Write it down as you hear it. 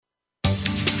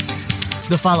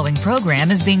The following program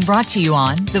is being brought to you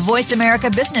on the Voice America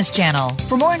Business Channel.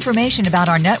 For more information about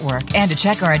our network and to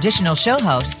check our additional show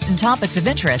hosts and topics of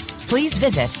interest, please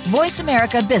visit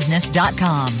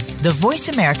voiceamericabusiness.com. The Voice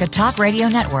America Talk Radio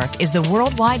Network is the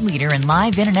worldwide leader in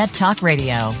live Internet talk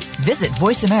radio. Visit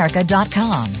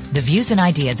voiceamerica.com. The views and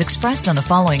ideas expressed on the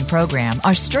following program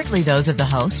are strictly those of the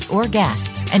host or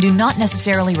guests and do not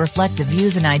necessarily reflect the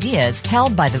views and ideas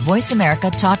held by the Voice America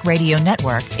Talk Radio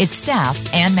Network, its staff,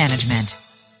 and management.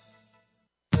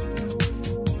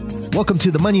 Welcome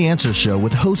to the Money Answer Show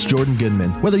with host Jordan Goodman.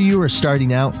 Whether you are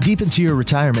starting out, deep into your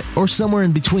retirement, or somewhere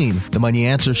in between, the Money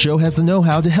Answer Show has the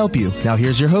know-how to help you. Now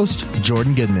here's your host,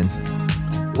 Jordan Goodman.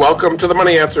 Welcome to the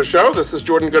Money Answer Show. This is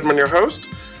Jordan Goodman, your host.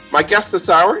 My guest this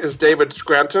hour is David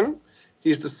Scranton.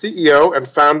 He's the CEO and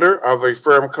founder of a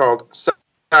firm called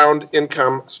Sound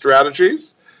Income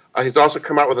Strategies. He's also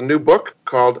come out with a new book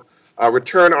called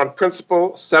Return on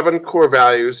Principle, 7 Core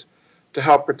Values to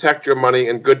Help Protect Your Money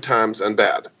in Good Times and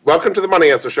Bad. Welcome to the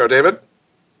Money Answer Show, David.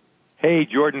 Hey,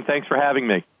 Jordan. Thanks for having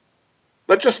me.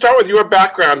 Let's just start with your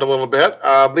background a little bit,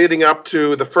 leading up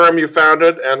to the firm you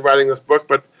founded and writing this book,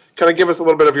 but kind of give us a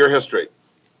little bit of your history.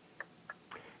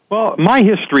 Well, my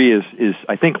history is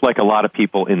I think, like a lot of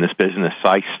people in this business.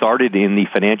 I started in the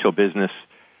financial business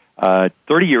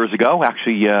 30 years ago.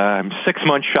 Actually, I'm 6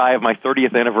 months shy of my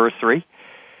 30th anniversary.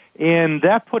 And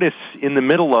that put us in the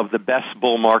middle of the best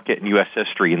bull market in U.S.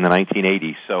 history in the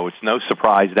 1980s. So it's no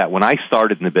surprise that when I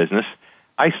started in the business,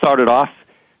 I started off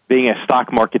being a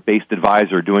stock market-based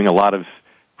advisor, doing a lot of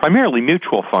primarily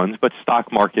mutual funds, but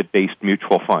stock market-based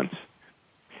mutual funds.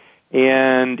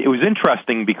 And it was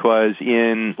interesting because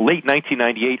in late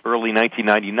 1998, early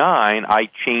 1999, I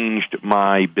changed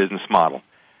my business model.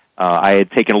 I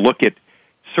had taken a look at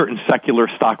certain secular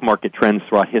stock market trends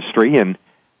throughout history, and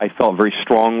I felt very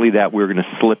strongly that we were going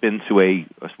to slip into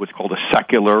what's called a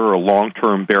secular or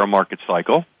long-term bear market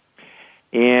cycle.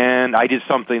 And I did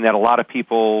something that a lot of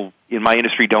people in my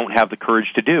industry don't have the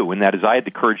courage to do, and that is I had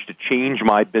the courage to change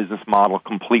my business model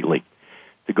completely,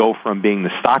 to go from being the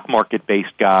stock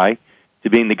market-based guy to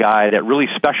being the guy that really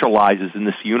specializes in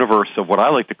this universe of what I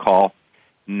like to call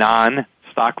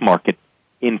non-stock market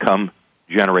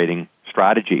income-generating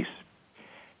strategies.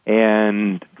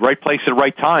 And right place at the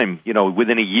right time. You know,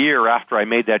 within a year after I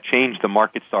made that change, the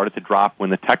market started to drop when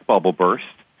the tech bubble burst.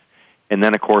 And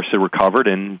then, of course, it recovered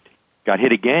and got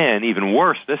hit again, even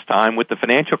worse this time, with the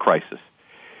financial crisis.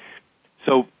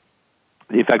 So,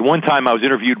 in fact, one time I was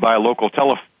interviewed by a local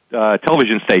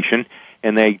television station,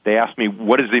 and they asked me,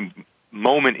 what is the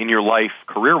moment in your life,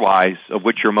 career-wise, of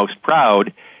which you're most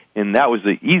proud? And that was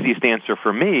the easiest answer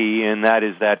for me, and that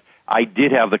is that I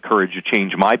did have the courage to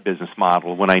change my business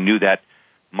model when I knew that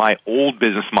my old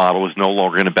business model was no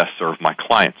longer going to best serve my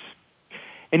clients.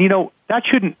 And, you know, that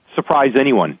shouldn't surprise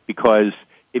anyone because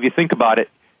if you think about it,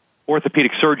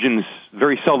 orthopedic surgeons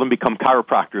very seldom become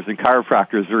chiropractors, and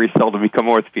chiropractors very seldom become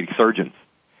orthopedic surgeons.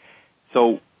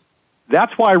 So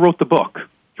that's why I wrote the book,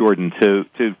 Jordan, to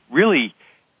really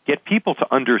get people to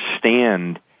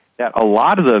understand that a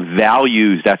lot of the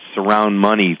values that surround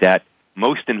money that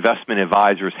most investment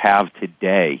advisors have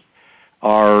today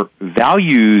are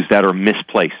values that are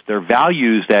misplaced. They're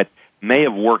values that may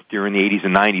have worked during the 80s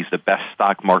and 90s, the best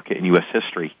stock market in U.S.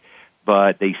 history,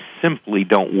 but they simply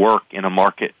don't work in a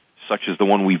market such as the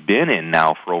one we've been in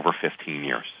now for over 15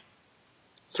 years.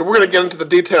 So we're going to get into the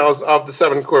details of the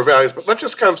 7 core values, but let's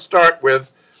just kind of start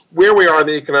with where we are in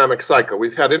the economic cycle.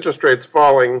 We've had interest rates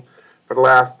falling for the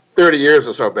last 30 years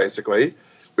or so, basically.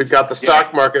 We've got the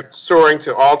stock market soaring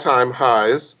to all-time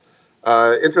highs.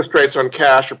 Interest rates on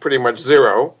cash are pretty much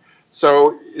zero.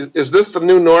 So is this the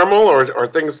new normal, or are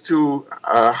things too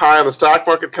high on the stock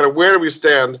market? Kind of where do we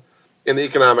stand in the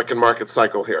economic and market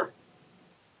cycle here?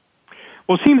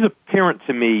 Well, it seems apparent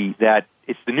to me that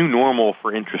it's the new normal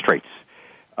for interest rates.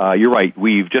 You're right.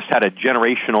 We've just had a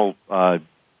generational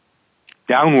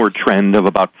downward trend of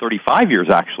about 35 years,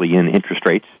 actually, in interest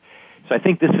rates. So I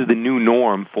think this is the new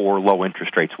norm for low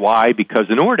interest rates. Why? Because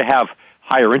in order to have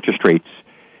higher interest rates,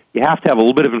 you have to have a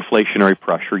little bit of inflationary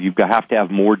pressure. You have to have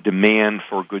more demand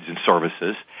for goods and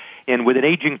services. And with an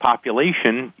aging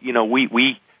population, you know,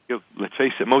 let's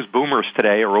face it, most boomers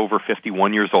today are over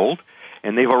 51 years old,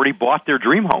 and they've already bought their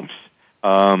dream homes.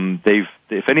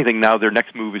 If anything, now their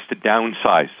next move is to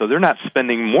downsize. So they're not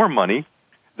spending more money.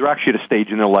 They're actually at a stage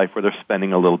in their life where they're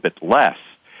spending a little bit less.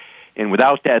 And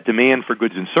without that demand for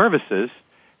goods and services,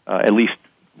 at least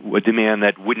a demand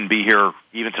that wouldn't be here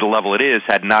even to the level it is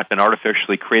had not been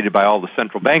artificially created by all the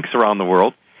central banks around the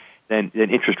world, then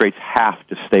interest rates have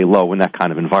to stay low in that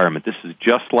kind of environment. This is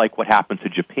just like what happened to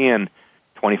Japan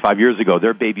 25 years ago.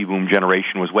 Their baby boom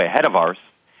generation was way ahead of ours,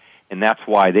 And that's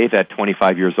why they've had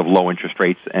 25 years of low interest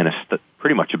rates and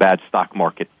pretty much a bad stock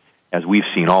market, as we've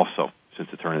seen also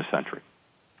since the turn of the century.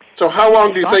 So how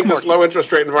long do you think this low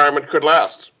interest rate environment could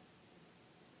last?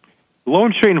 The low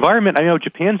interest rate environment, I know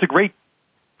Japan's a great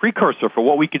precursor for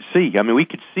what we could see. I mean, we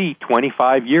could see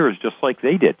 25 years just like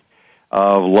they did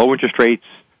of low interest rates,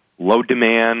 low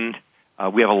demand.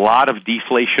 We have a lot of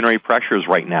deflationary pressures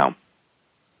right now.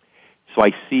 So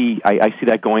I see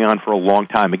that going on for a long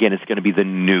time. Again, it's going to be the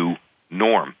new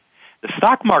norm. The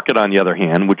stock market, on the other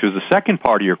hand, which was the second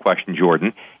part of your question,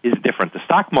 Jordan, is different. The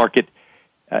stock market,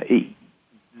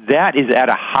 that is at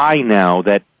a high now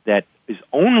that is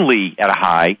only at a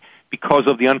high because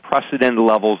of the unprecedented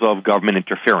levels of government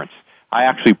interference. I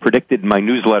actually predicted in my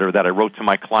newsletter that I wrote to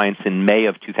my clients in May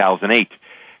of 2008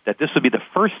 that this would be the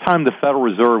first time the Federal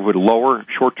Reserve would lower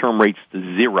short-term rates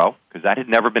to zero, because that had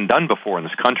never been done before in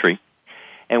this country.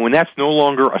 And when that's no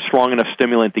longer a strong enough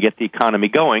stimulant to get the economy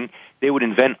going, they would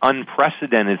invent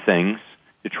unprecedented things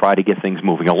to try to get things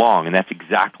moving along. And that's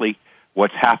exactly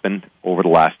what's happened over the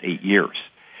last 8 years.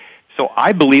 So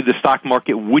I believe the stock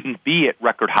market wouldn't be at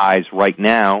record highs right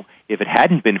now if it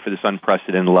hadn't been for this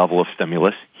unprecedented level of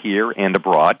stimulus here and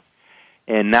abroad.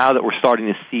 And now that we're starting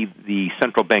to see the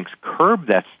central banks curb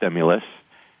that stimulus,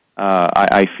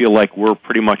 I feel like we're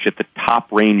pretty much at the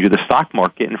top range of the stock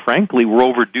market, and frankly, we're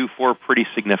overdue for a pretty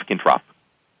significant drop.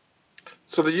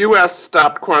 So the U.S.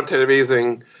 stopped quantitative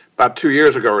easing about 2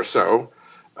 years ago or so,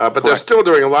 but Correct. They're still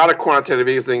doing a lot of quantitative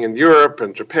easing in Europe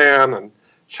and Japan and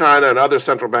China and other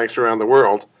central banks around the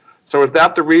world. So is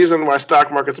that the reason why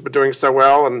stock markets have been doing so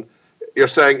well? And you're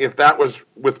saying if that was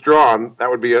withdrawn, that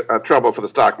would be a trouble for the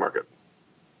stock market?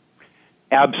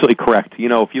 Absolutely correct. You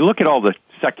know, if you look at all the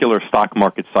secular stock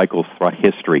market cycles throughout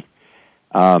history,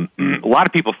 a lot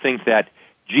of people think that,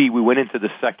 gee, we went into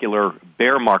the secular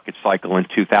bear market cycle in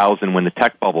 2000 when the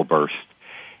tech bubble burst,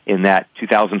 and that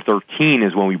 2013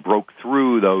 is when we broke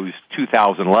through those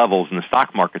 2000 levels in the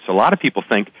stock market. So a lot of people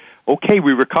think, okay,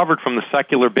 we recovered from the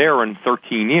secular bear in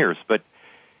 13 years. But,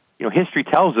 you know, history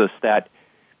tells us that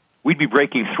we'd be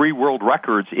breaking 3 world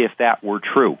records if that were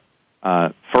true.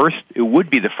 First, it would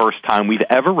be the first time we've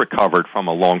ever recovered from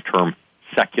a long-term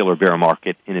secular bear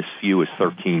market in as few as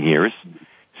 13 years.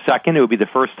 Second, it would be the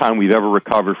first time we've ever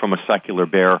recovered from a secular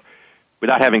bear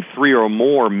without having 3 or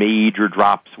more major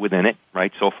drops within it,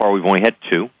 right? So far, we've only had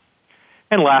 2.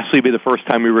 And lastly, it would be the first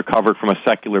time we recovered from a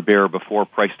secular bear before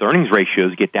price-to-earnings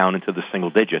ratios get down into the single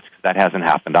digits, because that hasn't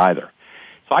happened either.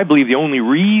 So I believe the only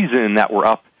reason that we're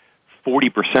up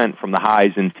 40% from the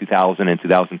highs in 2000 and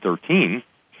 2013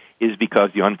 is because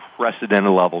the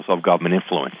unprecedented levels of government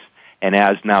influence. And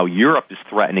as now Europe is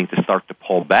threatening to start to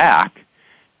pull back,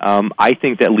 I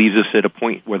think that leaves us at a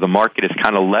point where the market is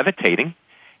kind of levitating,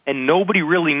 and nobody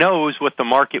really knows what the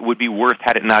market would be worth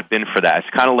had it not been for that. It's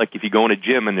kind of like if you go in a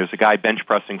gym and there's a guy bench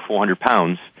pressing 400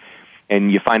 pounds,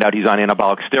 and you find out he's on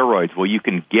anabolic steroids. Well, you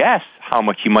can guess how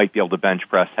much he might be able to bench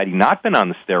press had he not been on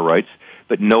the steroids,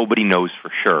 but nobody knows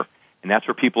for sure. And that's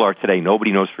where people are today.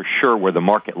 Nobody knows for sure where the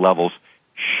market levels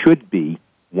should be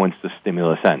once the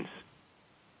stimulus ends.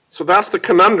 So that's the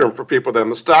conundrum for people then.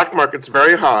 The stock market's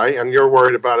very high, and you're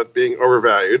worried about it being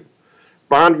overvalued.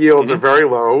 Bond yields are very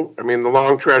low. I mean, the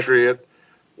long treasury at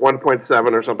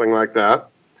 1.7 or something like that.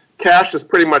 Cash is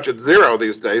pretty much at zero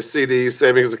these days. CDs,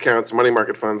 savings accounts, money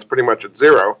market funds, pretty much at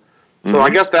zero. So I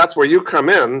guess that's where you come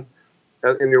in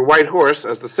your white horse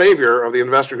as the savior of the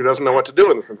investor who doesn't know what to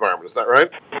do in this environment. Is that right?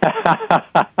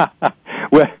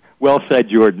 Well said,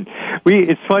 Jordan.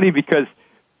 It's funny because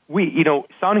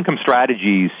Sound Income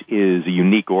Strategies is a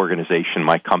unique organization,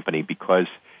 my company, because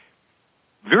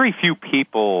very few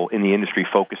people in the industry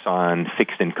focus on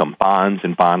fixed income bonds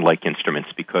and bond-like instruments,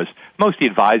 because most of the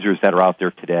advisors that are out there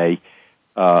today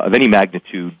of any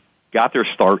magnitude got their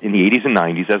start in the 80s and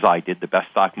 90s, as I did, the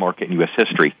best stock market in U.S.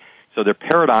 history. So their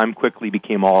paradigm quickly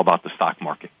became all about the stock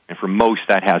market. And for most,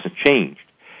 that hasn't changed.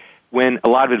 When a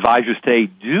lot of advisors today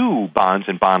do bonds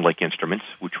and bond-like instruments,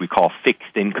 which we call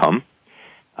fixed income,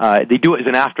 they do it as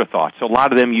an afterthought. So a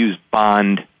lot of them use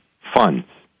bond funds.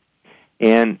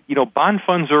 And, bond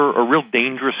funds are a real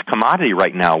dangerous commodity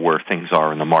right now where things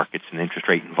are in the markets and interest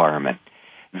rate environment.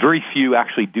 Very few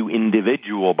actually do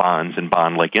individual bonds and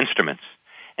bond-like instruments.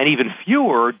 And even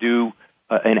fewer do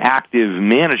an active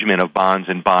management of bonds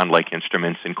and bond-like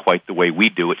instruments in quite the way we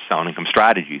do at Sound Income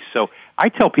Strategies. So I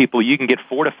tell people you can get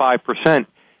 4 to 5%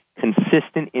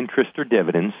 consistent interest or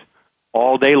dividends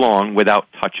all day long without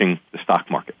touching the stock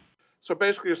market. So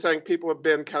basically you're saying people have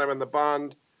been kind of in the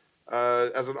bond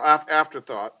as an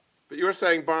afterthought, but you're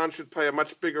saying bonds should play a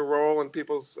much bigger role in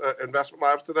people's investment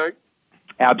lives today?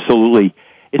 Absolutely,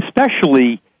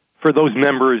 especially for those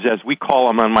members, as we call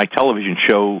them on my television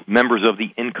show, members of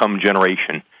the income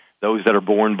generation, those that are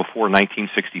born before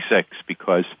 1966,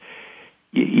 because,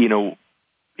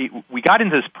 we got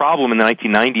into this problem in the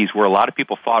 1990s where a lot of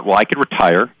people thought, well, I could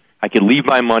retire, I could leave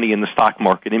my money in the stock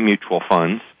market in mutual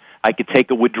funds, I could take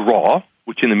a withdrawal,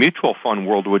 which in the mutual fund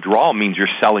world, withdrawal means you're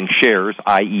selling shares,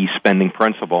 i.e. spending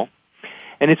principal,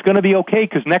 and it's going to be okay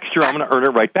because next year I'm going to earn it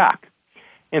right back.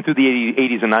 And through the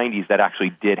 80s and 90s, that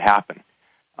actually did happen.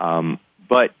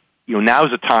 But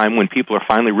now's a time when people are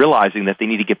finally realizing that they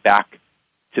need to get back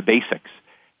to basics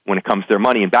when it comes to their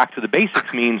money. And back to the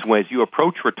basics means as you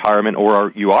approach retirement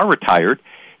or you are retired,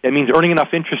 that means earning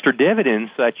enough interest or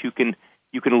dividends so that you can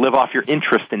live off your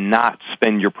interest and not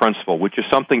spend your principal, which is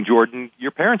something, Jordan,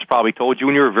 your parents probably told you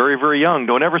when you were very, very young.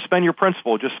 Don't ever spend your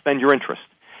principal, just spend your interest.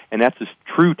 And that's as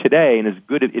true today and as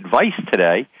good advice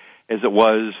today as it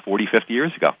was 40, 50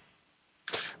 years ago.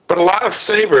 But a lot of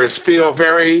savers feel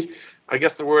very, I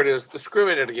guess the word is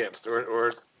discriminated against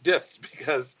or dissed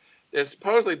because they're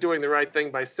supposedly doing the right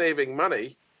thing by saving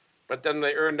money, but then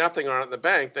they earn nothing on it in the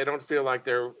bank. They don't feel like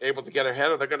they're able to get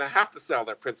ahead, or they're going to have to sell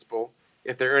their principal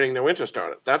if they're earning no interest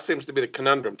on it. That seems to be the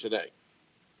conundrum today.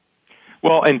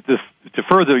 Well, and to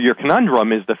further your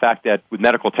conundrum is the fact that with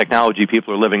medical technology,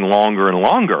 people are living longer and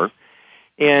longer.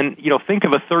 And, think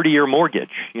of a 30-year mortgage.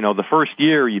 The first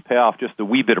year you pay off just a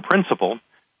wee bit of principal,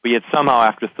 but yet somehow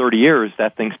after 30 years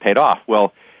that thing's paid off.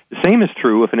 Well, the same is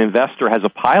true if an investor has a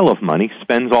pile of money,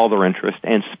 spends all their interest,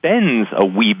 and spends a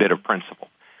wee bit of principal.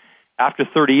 After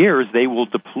 30 years, they will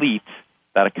deplete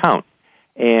that account.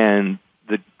 And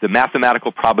the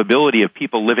mathematical probability of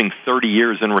people living 30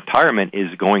 years in retirement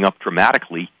is going up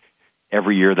dramatically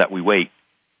every year that we wait.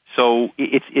 So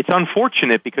it's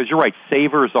unfortunate because you're right,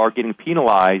 savers are getting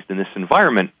penalized in this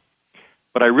environment,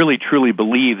 but I really truly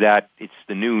believe that it's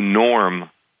the new norm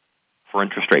for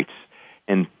interest rates.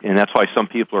 And that's why some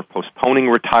people are postponing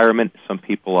retirement. Some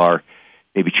people are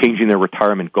maybe changing their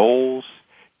retirement goals.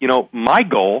 My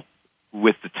goal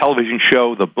with the television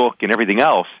show, the book, and everything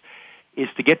else is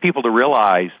to get people to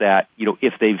realize that,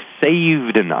 if they've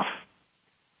saved enough,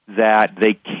 that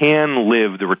they can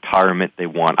live the retirement they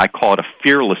want. I call it a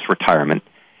fearless retirement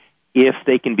if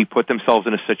they can put themselves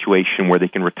in a situation where they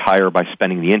can retire by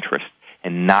spending the interest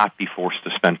and not be forced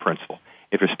to spend principal.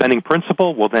 If you're spending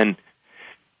principal, well then,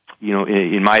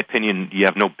 in my opinion, you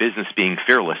have no business being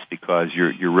fearless because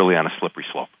you're really on a slippery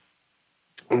slope.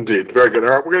 Indeed. Very good.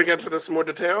 All right, we're going to get into this in more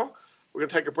detail. We're going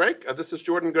to take a break. This is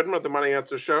Jordan Goodman of the Money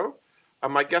Answer Show.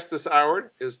 My guest this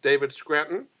hour is David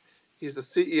Scranton. He's the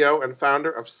CEO and founder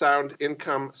of Sound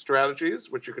Income Strategies,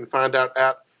 which you can find out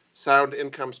at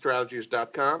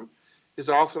soundincomestrategies.com. He's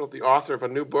also the author of a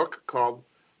new book called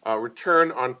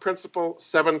Return on Principal,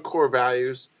 7 Core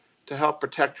Values to Help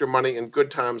Protect Your Money in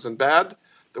Good Times and Bad.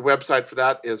 The website for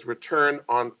that is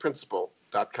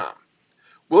returnonprinciple.com.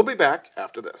 We'll be back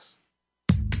after this.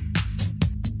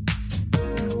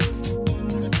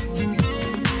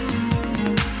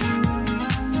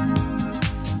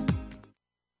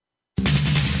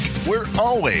 We're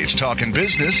always talking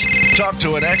business. Talk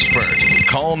to an expert.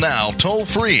 Call now toll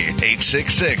free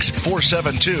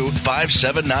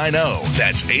 866-472-5790.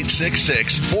 That's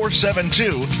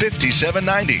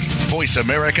 866-472-5790. Voice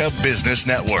America Business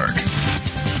Network.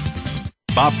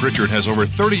 Bob Pritchard has over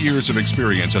 30 years of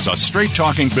experience as a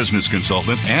straight-talking business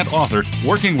consultant and author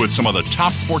working with some of the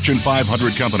top Fortune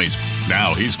 500 companies.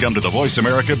 Now he's come to the Voice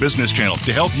America Business Channel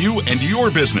to help you and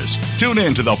your business. Tune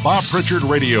in to the Bob Pritchard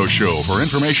Radio Show for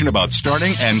information about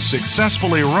starting and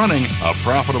successfully running a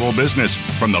profitable business.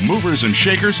 From the movers and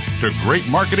shakers to great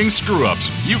marketing screw-ups,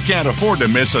 you can't afford to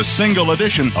miss a single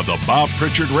edition of the Bob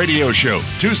Pritchard Radio Show.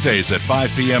 Tuesdays at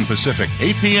 5 p.m. Pacific,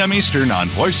 8 p.m. Eastern on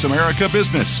Voice America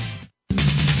Business.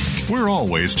 We're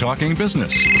always talking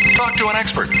business. Talk to an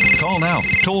expert. Call now,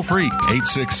 toll free,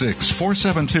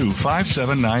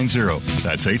 866-472-5790.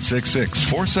 That's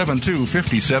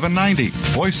 866-472-5790.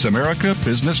 Voice America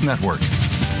Business Network.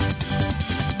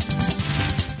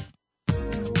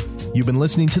 You've been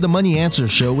listening to the Money Answer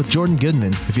Show with Jordan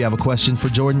Goodman. If you have a question for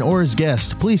Jordan or his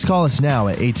guest, please call us now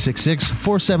at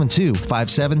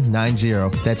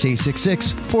 866-472-5790. That's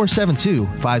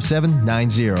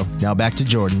 866-472-5790. Now back to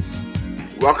Jordan.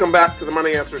 Welcome back to the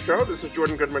Money Answer Show. This is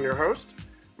Jordan Goodman, your host.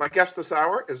 My guest this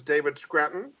hour is David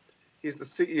Scranton. He's the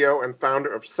CEO and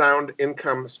founder of Sound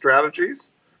Income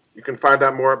Strategies. You can find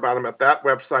out more about him at that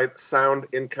website,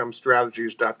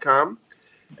 soundincomestrategies.com.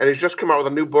 And he's just come out with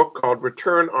a new book called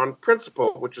Return on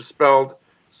Principle, which is spelled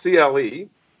CLE,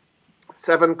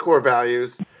 7 Core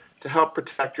Values to Help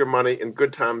Protect Your Money in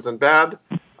Good Times and Bad.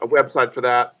 A website for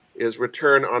that is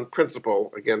Return on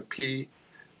Principle, again,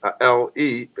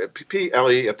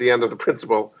 P-L-E at the end of the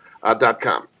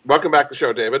principle.com. Welcome back to the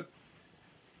show, David.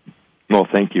 Well,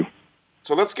 thank you.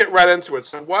 So let's get right into it.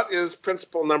 So what is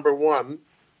principle number one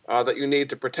that you need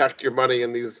to protect your money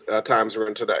in these times we're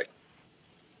in today?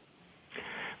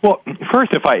 Well,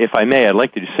 first, if I may, I'd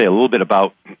like to just say a little bit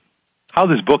about how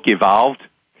this book evolved.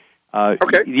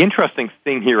 Okay. The interesting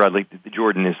thing here,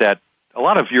 Jordan, is that a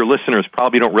lot of your listeners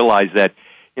probably don't realize that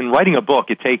in writing a book,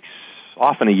 it takes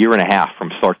often a year and a half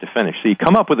from start to finish. So you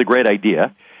come up with a great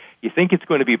idea, you think it's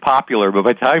going to be popular, but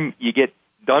by the time you get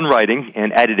done writing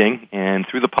and editing and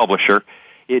through the publisher,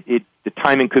 the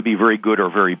timing could be very good or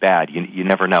very bad. You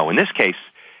never know. In this case,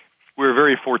 we were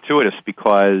very fortuitous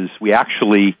because we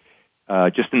actually,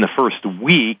 just in the first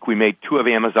week, we made 2 of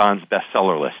Amazon's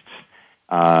bestseller lists.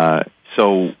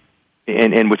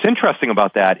 And what's interesting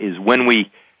about that is when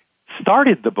we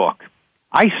started the book,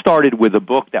 I started with a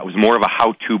book that was more of a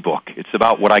how-to book. It's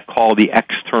about what I call the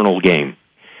external game.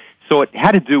 So it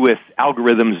had to do with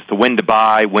algorithms as to when to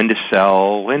buy, when to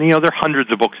sell, and there are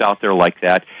hundreds of books out there like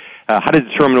that. How to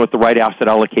determine what the right asset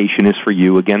allocation is for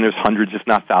you. Again, there's hundreds, if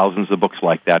not thousands, of books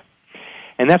like that.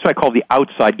 And that's what I call the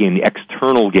outside game, the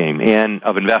external game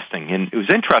of investing. And it was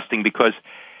interesting because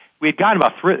we had gotten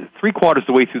about three-quarters of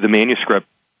the way through the manuscript,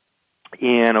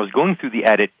 and I was going through the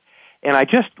edit, and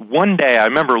one day, I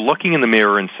remember looking in the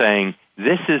mirror and saying,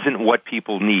 this isn't what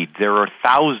people need. There are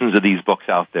thousands of these books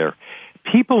out there.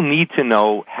 People need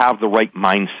to have the right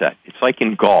mindset. It's like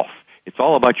in golf. It's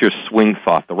all about your swing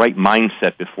thought, the right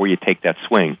mindset before you take that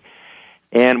swing.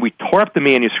 And we tore up the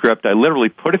manuscript. I literally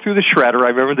put it through the shredder. I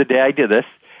remember the day I did this.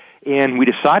 And we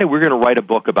decided we were going to write a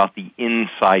book about the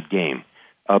inside game,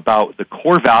 about the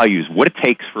core values, what it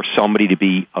takes for somebody to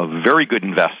be a very good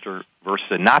investor versus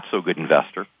a not-so-good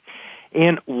investor,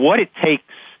 and what it takes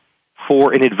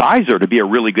for an advisor to be a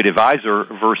really good advisor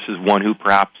versus one who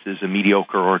perhaps is a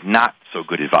mediocre or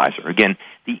not-so-good advisor. Again,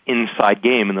 the inside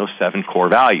game and those 7 core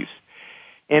values.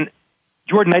 And,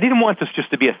 Jordan, I didn't want this just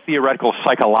to be a theoretical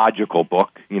psychological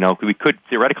book. We could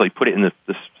theoretically put it in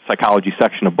the psychology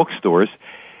section of bookstores,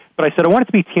 but I said I want it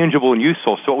to be tangible and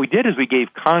useful. So what we did is we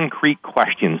gave concrete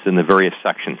questions in the various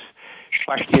sections,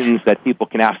 questions that people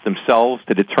can ask themselves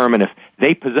to determine if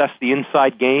they possess the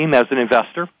inside game as an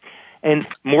investor, and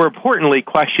more importantly,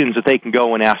 questions that they can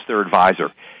go and ask their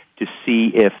advisor to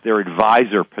see if their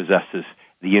advisor possesses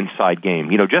the inside game.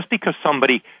 Just because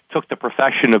somebody took the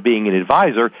profession of being an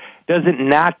advisor doesn't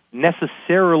not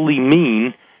necessarily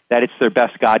mean that it's their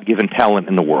best God-given talent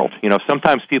in the world.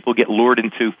 Sometimes people get lured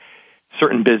into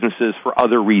certain businesses for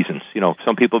other reasons.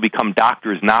 Some people become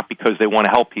doctors not because they want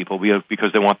to help people,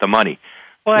 because they want the money.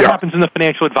 Well, that happens in the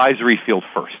financial advisory field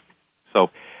first. So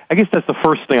I guess that's the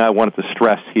first thing I wanted to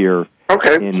stress here.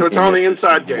 Okay, so it's on the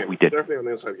inside game. We did. Definitely on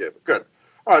the inside game. Good.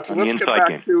 All right, so let's get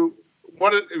back to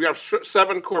you have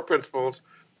 7 core principles.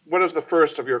 What is the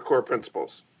first of your core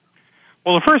principles?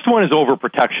 Well, the first one is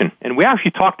overprotection, and we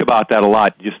actually talked about that a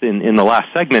lot just in the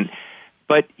last segment.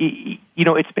 But,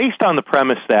 it's based on the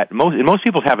premise that most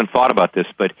people haven't thought about this,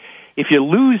 but if you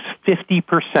lose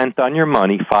 50% on your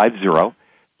money, 50,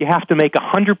 you have to make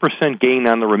 100% gain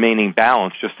on the remaining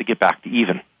balance just to get back to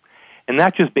even. And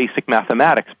that's just basic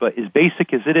mathematics, but as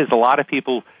basic as it is, a lot of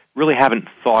people really haven't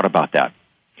thought about that.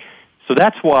 So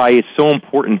that's why it's so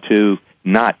important to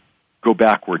not go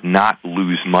backward, not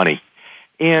lose money.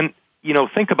 And,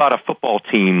 think about a football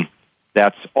team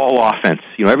that's all offense.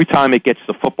 Every time it gets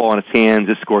the football in its hands,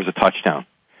 it scores a touchdown.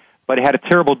 But it had a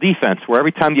terrible defense where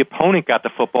every time the opponent got the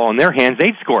football in their hands,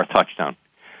 they'd score a touchdown.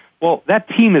 Well, that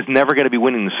team is never going to be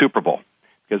winning the Super Bowl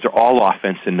because they're all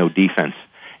offense and no defense.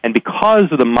 And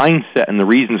because of the mindset and the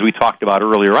reasons we talked about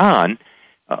earlier on,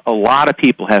 a lot of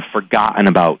people have forgotten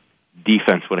about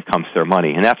defense when it comes to their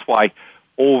money. And that's why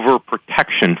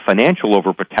overprotection, financial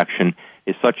overprotection,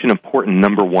 is such an important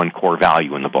number 1 core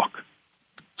value in the book.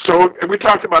 So we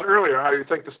talked about earlier how you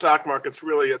think the stock market's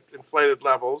really at inflated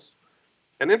levels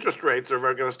and interest rates are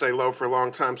going to stay low for a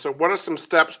long time. So what are some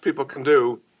steps people can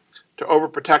do to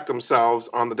overprotect themselves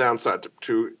on the downside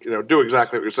to do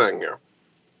exactly what you're saying here?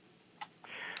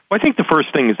 Well, I think the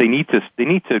first thing is they need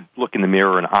to look in the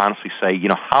mirror and honestly say,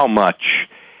 how much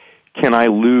can I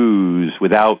lose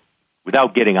without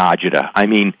getting agita? I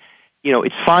mean,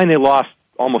 it's fine they lost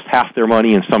almost half their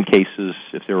money in some cases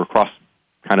if they were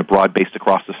kind of broad-based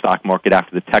across the stock market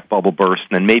after the tech bubble burst,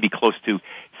 and then maybe close to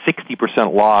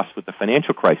 60% loss with the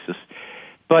financial crisis.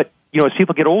 But, as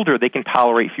people get older, they can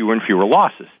tolerate fewer and fewer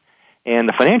losses. And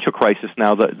the financial crisis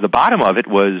now, the bottom of it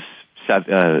was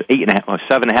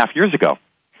 7.5 years ago.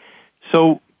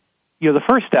 So, the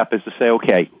first step is to say,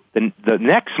 okay, the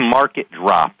next market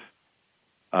drop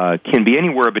can be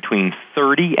anywhere between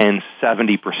 30 and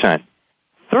 70%.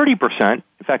 30%, in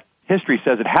fact, history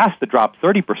says it has to drop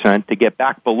 30% to get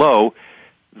back below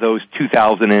those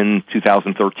 2000 and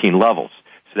 2013 levels,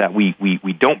 so that we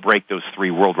don't break those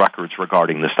three world records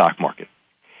regarding the stock market.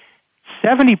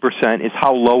 70% is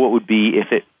how low it would be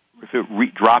if it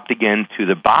dropped again to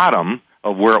the bottom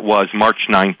of where it was March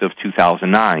 9th of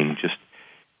 2009, just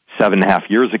 7.5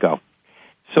 years ago.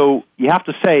 So you have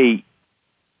to say,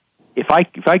 if I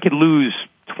could lose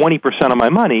 20% of my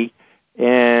money,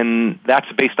 and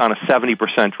that's based on a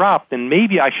 70% drop, then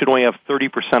maybe I should only have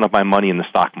 30% of my money in the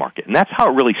stock market. And that's how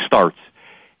it really starts,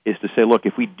 is to say, look,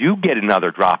 if we do get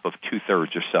another drop of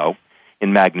 2/3 or so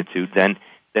in magnitude, then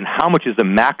how much is the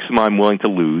maximum I'm willing to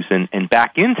lose, and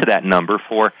back into that number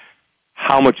for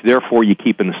how much, therefore, you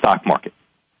keep in the stock market.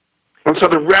 And so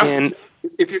the rest,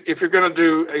 if you're going to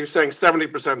do, you're saying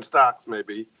 70% stocks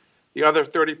maybe, the other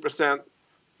 30%,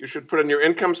 you should put in your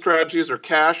income strategies or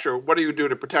cash, or what do you do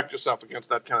to protect yourself against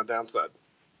that kind of downside?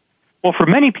 Well, for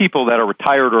many people that are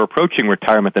retired or approaching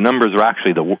retirement, the numbers are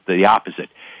actually the opposite.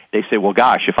 They say, well,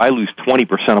 gosh, if I lose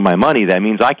 20% of my money, that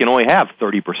means I can only have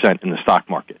 30% in the stock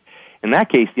market. In that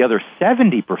case, the other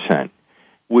 70%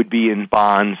 would be in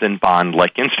bonds and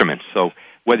bond-like instruments. So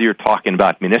whether you're talking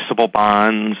about municipal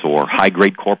bonds or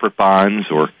high-grade corporate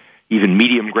bonds or even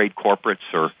medium-grade corporates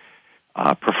or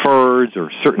preferreds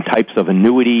or certain types of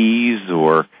annuities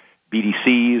or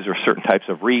BDCs or certain types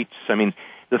of REITs. I mean,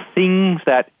 the things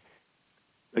that,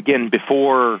 again,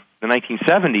 before the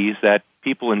 1970s that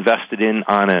people invested in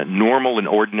on a normal and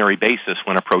ordinary basis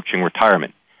when approaching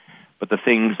retirement, but the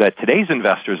things that today's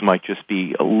investors might just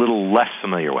be a little less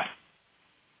familiar with.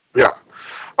 Yeah.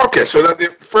 Okay, so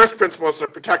the first principle is to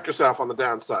protect yourself on the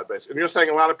downside, basically. And you're saying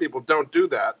a lot of people don't do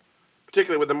that,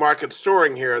 particularly with the market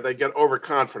soaring here. They get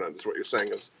overconfident, is what you're saying,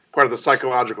 is part of the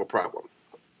psychological problem.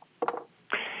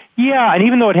 Yeah, and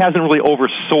even though it hasn't really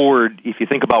oversoared, if you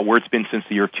think about where it's been since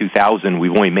the year 2000,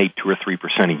 we've only made 2 or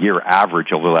 3% a year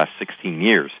average over the last 16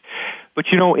 years.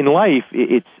 But, you know, in life,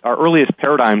 it's our earliest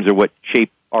paradigms are what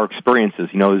shape our experiences.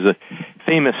 You know, there's a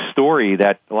famous story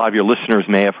that a lot of your listeners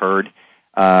may have heard,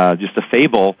 just a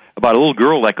fable about a little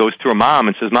girl that goes to her mom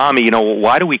and says, "Mommy, you know,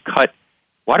 why do we cut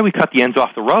the ends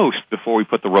off the roast before we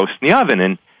put the roast in the oven?"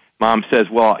 And Mom says,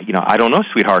 "Well, you know, I don't know,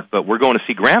 sweetheart, but we're going to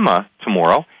see Grandma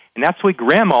tomorrow, and that's the way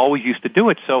Grandma always used to do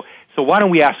it. So why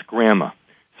don't we ask Grandma?"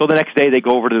 So the next day they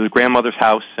go over to the grandmother's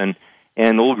house, and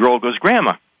the little girl goes,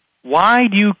 "Grandma, why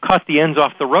do you cut the ends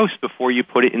off the roast before you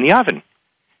put it in the oven?"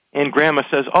 And Grandma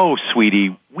says, "Oh,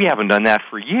 sweetie, we haven't done that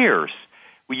for years.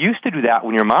 We used to do that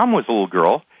when your mom was a little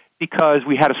girl because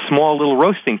we had a small little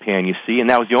roasting pan, you see, and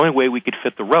that was the only way we could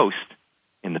fit the roast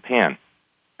in the pan."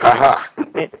 Uh-huh.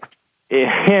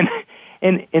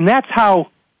 And that's how,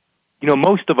 you know,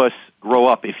 most of us grow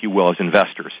up, if you will, as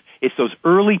investors. It's those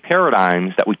early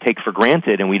paradigms that we take for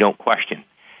granted and we don't question.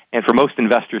 And for most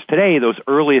investors today, those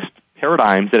earliest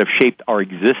paradigms that have shaped our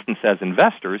existence as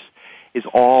investors is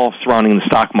all surrounding the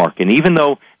stock market. And even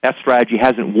though that strategy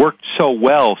hasn't worked so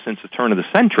well since the turn of the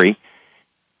century,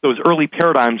 those early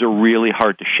paradigms are really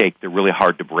hard to shake. They're really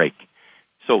hard to break.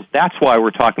 So that's why we're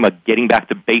talking about getting back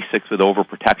to basics with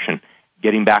overprotection,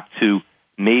 getting back to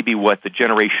maybe what the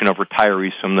generation of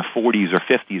retirees from the 40s or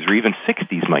 50s or even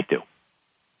 60s might do.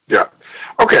 Yeah.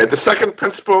 Okay, the second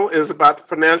principle is about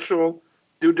financial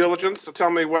due diligence. So tell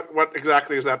me, what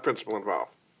exactly is that principle involve?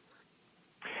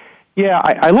 Yeah,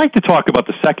 I like to talk about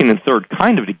the second and third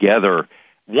kind of together.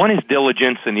 One is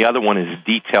diligence and the other one is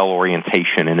detail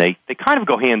orientation, and they kind of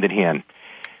go hand in hand.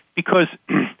 Because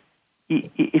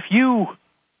if you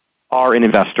are an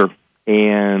investor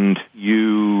and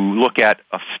you look at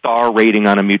a star rating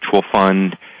on a mutual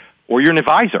fund, or you're an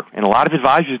advisor, and a lot of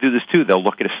advisors do this too. They'll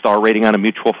look at a star rating on a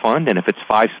mutual fund, and if it's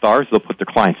 5 stars, they'll put their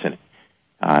clients in it.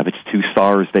 If it's 2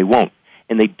 stars, they won't.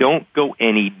 And they don't go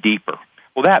any deeper.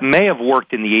 Well, that may have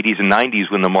worked in the 80s and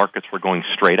 90s when the markets were going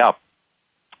straight up.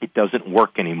 It doesn't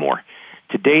work anymore.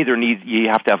 Today, you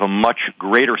have to have a much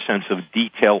greater sense of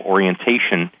detail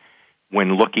orientation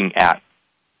when looking at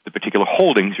the particular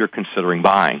holdings you're considering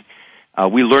buying.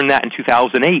 We learned that in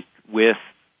 2008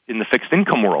 in the fixed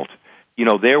income world. You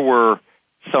know, there were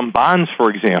some bonds, for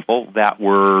example, that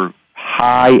were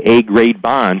high A-grade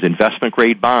bonds,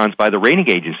 investment-grade bonds by the rating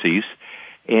agencies,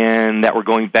 and that were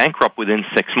going bankrupt within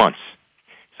 6 months.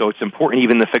 So it's important,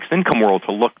 even in the fixed income world,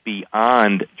 to look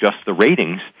beyond just the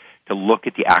ratings, to look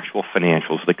at the actual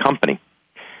financials of the company.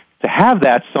 To have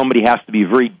that, somebody has to be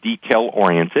very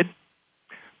detail-oriented,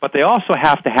 but they also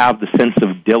have to have the sense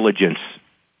of diligence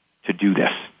to do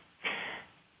this.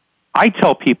 I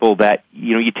tell people that,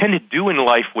 you know, you tend to do in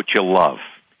life what you love.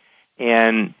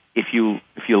 And if you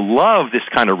love this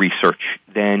kind of research,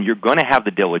 then you're going to have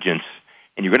the diligence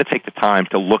and you're going to take the time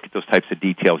to look at those types of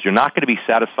details. You're not going to be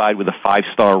satisfied with a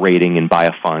 5-star rating and buy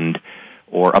a fund,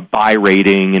 or a buy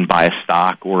rating and buy a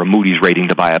stock, or a Moody's rating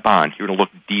to buy a bond. You're going to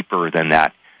look deeper than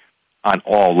that on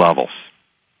all levels.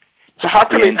 So how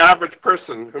can the average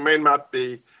person who may not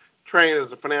be trained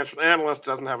as a financial analyst,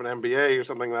 doesn't have an MBA or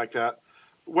something like that,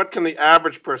 what can the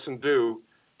average person do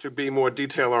to be more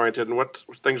detail-oriented, and what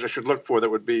things I should look for that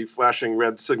would be flashing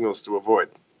red signals to avoid?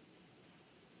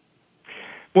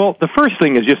 Well, the first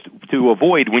thing is just to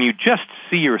avoid when you just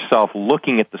see yourself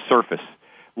looking at the surface,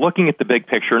 looking at the big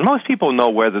picture. And most people know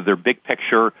whether they're big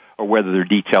picture or whether they're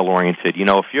detail-oriented. You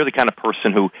know, if you're the kind of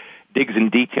person who digs in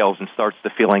details and starts to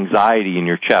feel anxiety in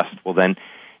your chest, well, then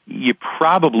you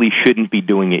probably shouldn't be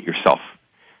doing it yourself.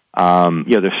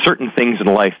 There's certain things in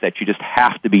life that you just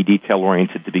have to be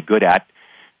detail-oriented to be good at.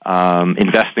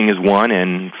 Investing is one,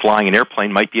 and flying an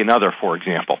airplane might be another, for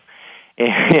example.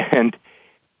 And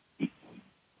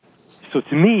so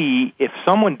to me, if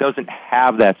someone doesn't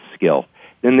have that skill,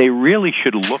 then they really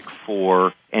should look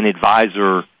for an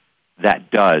advisor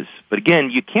that does. But again,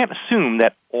 you can't assume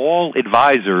that all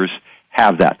advisors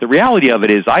have that. The reality of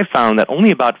it is I found that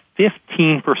only about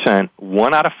 15%,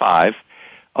 1 out of 5,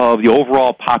 of the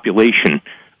overall population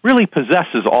really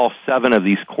possesses all 7 of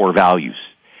these core values.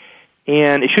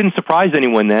 And it shouldn't surprise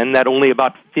anyone then that only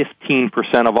about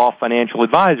 15% of all financial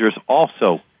advisors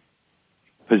also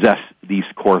possess these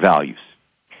core values.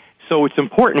 So it's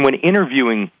important when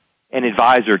interviewing an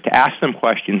advisor to ask them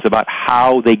questions about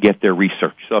how they get their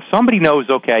research. So if somebody knows,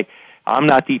 okay, I'm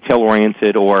not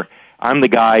detail-oriented, or I'm the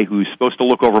guy who's supposed to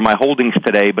look over my holdings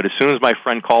today, but as soon as my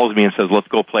friend calls me and says, let's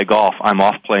go play golf, I'm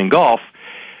off playing golf,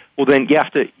 well, then you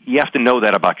have to know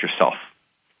that about yourself.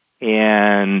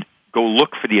 And go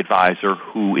look for the advisor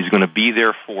who is going to be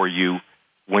there for you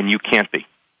when you can't be.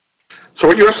 So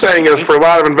what you're saying is, for a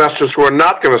lot of investors who are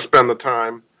not going to spend the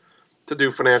time to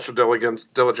do financial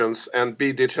diligence and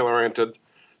be detail-oriented,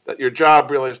 that your job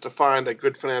really is to find a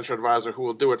good financial advisor who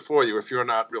will do it for you if you're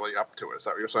not really up to it. Is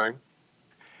that what you're saying?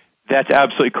 That's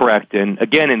absolutely correct. And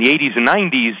again, in the 80s and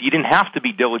 90s, you didn't have to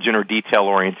be diligent or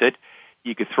detail-oriented.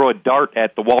 You could throw a dart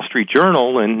at the Wall Street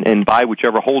Journal and buy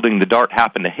whichever holding the dart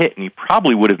happened to hit, and you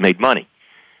probably would have made money.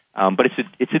 But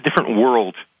it's a different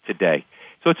world today.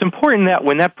 So it's important that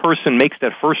when that person makes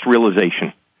that first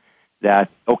realization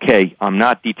that, okay, I'm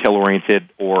not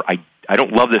detail-oriented, or I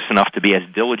don't love this enough to be as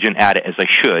diligent at it as I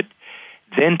should,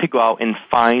 then to go out and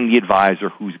find the advisor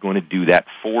who's going to do that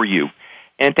for you.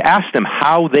 And to ask them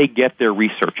how they get their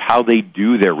research, how they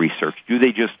do their research. Do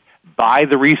they just buy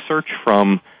the research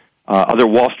from other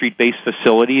Wall Street-based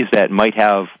facilities that might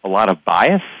have a lot of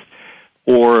bias,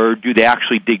 or do they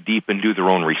actually dig deep and do their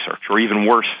own research? Or even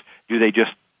worse, do they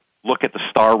just look at the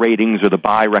star ratings or the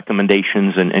buy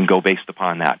recommendations and go based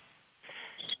upon that?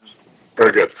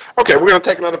 Very good. Okay, we're going to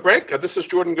take another break. This is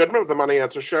Jordan Goodman of The Money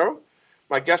Answer Show.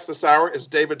 My guest this hour is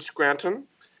David Scranton.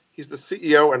 He's the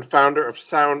CEO and founder of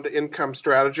Sound Income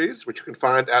Strategies, which you can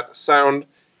find at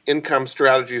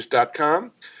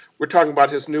soundincomestrategies.com. We're talking about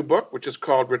his new book, which is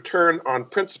called Return on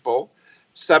Principle,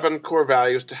 7 Core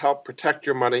Values to Help Protect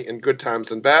Your Money in Good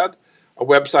Times and Bad. A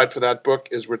website for that book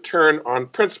is Return on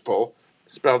Principle,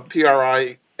 spelled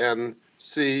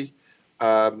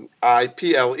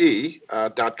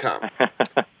PRINCIPLE.com.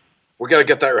 We're going to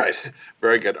get that right.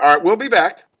 Very good. All right, we'll be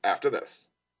back after this.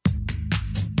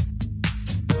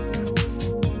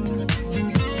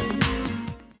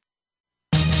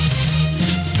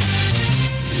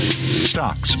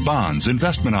 Stocks, bonds,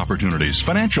 investment opportunities,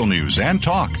 financial news, and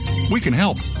talk. We can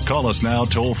help. Call us now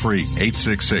toll free,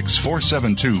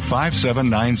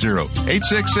 866-472-5790.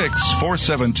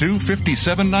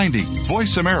 866-472-5790.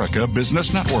 Voice America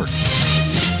Business Network.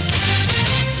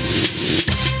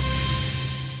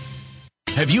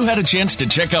 Have you had a chance to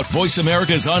check out Voice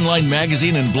America's online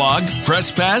magazine and blog,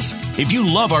 Press Pass? If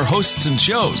you love our hosts and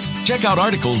shows, check out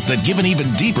articles that give an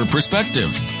even deeper perspective.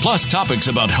 Plus topics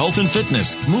about health and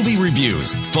fitness, movie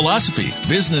reviews, philosophy,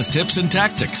 business tips and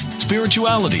tactics,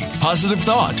 spirituality, positive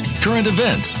thought, current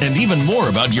events, and even more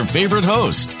about your favorite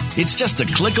host. It's just a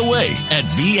click away at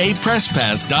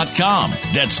vapresspass.com.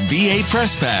 That's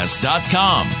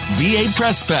vapresspass.com. VA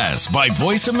Press Pass by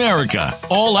Voice America.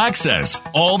 All access,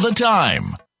 all the time.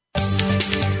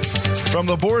 From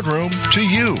the boardroom to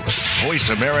you, Voice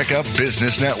America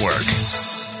Business Network.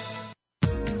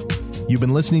 You've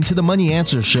been listening to The Money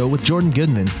Answer Show with Jordan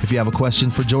Goodman. If you have a question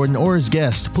for Jordan or his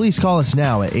guest, please call us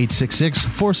now at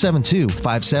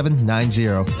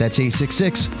 866-472-5790. That's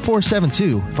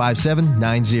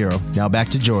 866-472-5790. Now back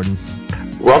to Jordan.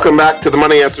 Welcome back to The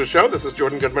Money Answer Show. This is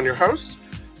Jordan Goodman, your host.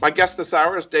 My guest this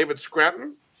hour is David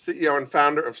Scranton, CEO and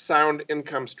founder of Sound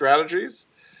Income Strategies.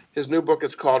 His new book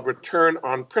is called Return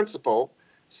on Principle,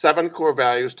 7 Core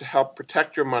Values to Help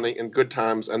Protect Your Money in Good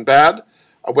Times and Bad.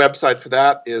 A website for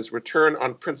that is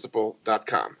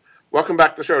returnonprinciple.com. Welcome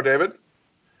back to the show, David.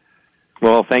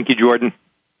 Well, thank you, Jordan.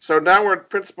 So now we're at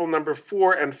principle number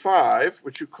 4 and 5,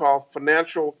 which you call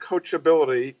financial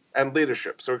coachability and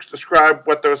leadership. So describe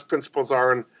what those principles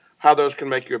are and how those can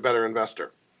make you a better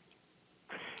investor.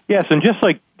 Yes, and just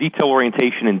like detail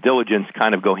orientation and diligence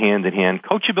kind of go hand in hand,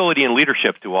 coachability and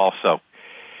leadership do also.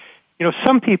 You know,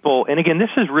 some people, and again, this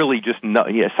is really just,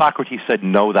 Socrates said,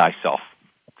 know thyself.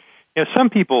 You know, some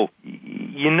people,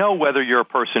 you know whether you're a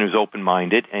person who's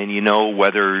open-minded, and you know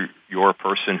whether you're a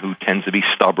person who tends to be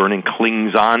stubborn and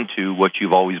clings on to what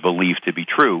you've always believed to be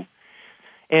true.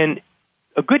 And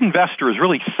a good investor is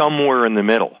really somewhere in the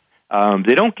middle.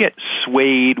 They don't get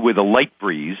swayed with a light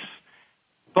breeze,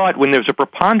 but when there's a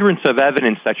preponderance of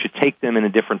evidence that should take them in a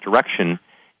different direction,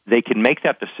 they can make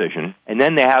that decision, and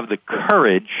then they have the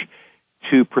courage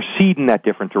to proceed in that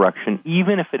different direction,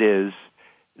 even if it is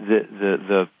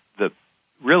the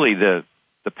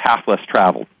path less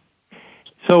traveled.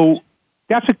 So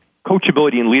that's what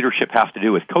coachability and leadership have to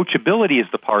do with. Coachability is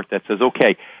the part that says,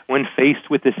 okay, when faced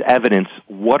with this evidence,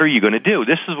 what are you going to do?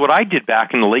 This is what I did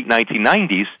back in the late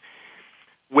 1990s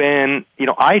when, you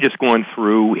know, I had just gone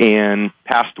through and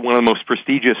passed one of the most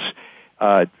prestigious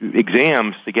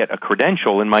exams to get a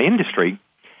credential in my industry.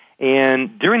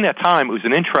 And during that time, it was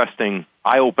an interesting,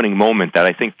 eye-opening moment that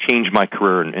I think changed my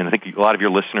career, and I think a lot of your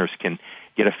listeners can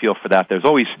get a feel for that. There's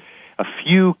always a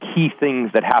few key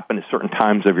things that happen at certain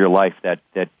times of your life that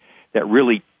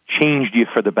really changed you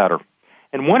for the better.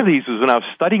 And one of these was when I was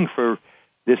studying for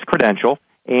this credential,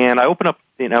 and I opened up,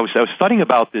 and I was studying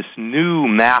about this new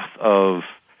math of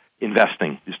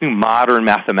investing, this new modern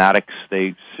mathematics,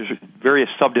 various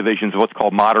subdivisions of what's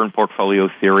called modern portfolio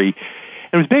theory.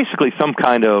 And it was basically some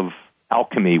kind of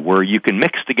alchemy where you can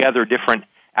mix together different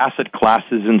asset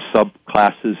classes and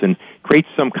subclasses and create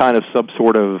some kind of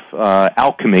sort of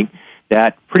alchemy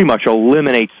that pretty much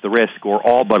eliminates the risk, or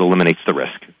all but eliminates the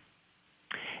risk.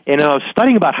 And I was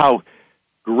studying about how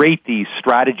great these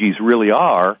strategies really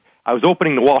are. I was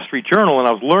opening the Wall Street Journal, and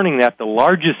I was learning that the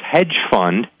largest hedge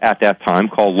fund at that time,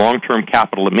 called Long-Term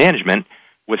Capital Management,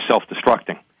 was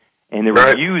self-destructing. And they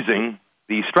were using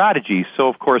these strategies. So,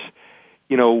 of course,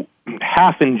 you know,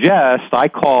 half in jest, I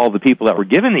called the people that were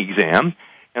giving the exam,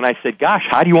 and I said, gosh,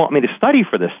 how do you want me to study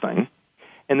for this thing?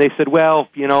 And they said, well,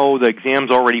 you know, the exam's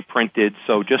already printed,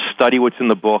 so just study what's in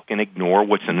the book and ignore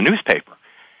what's in the newspaper,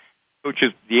 which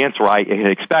is the answer I had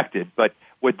expected. But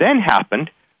what then happened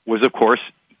was, of course,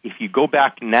 if you go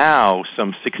back now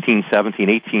some 16, 17,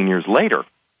 18 years later,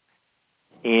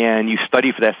 and you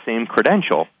study for that same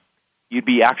credential, you'd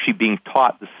be actually being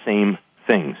taught the same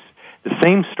things. The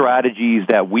same strategies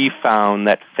that we found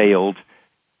that failed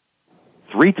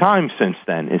 3 times since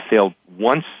then. It failed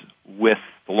once with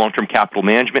the long-term capital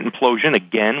management implosion,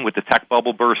 again with the tech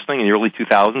bubble bursting in the early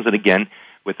 2000s, and again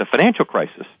with the financial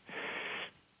crisis.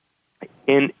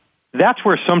 And that's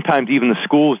where sometimes even the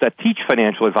schools that teach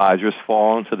financial advisors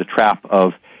fall into the trap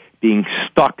of being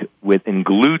stuck with and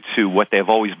glued to what they've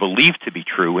always believed to be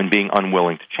true and being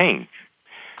unwilling to change.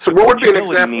 So what would be an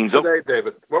example today,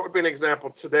 David? What would be an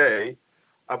example today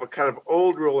of a kind of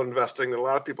old rule investing that a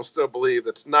lot of people still believe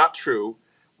that's not true,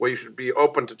 where you should be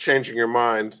open to changing your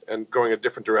mind and going a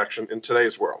different direction in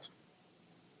today's world?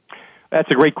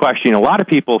 That's a great question. A lot of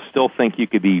people still think you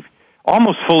could be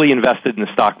almost fully invested in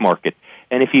the stock market.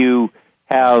 And if you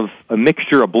have a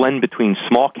mixture, a blend between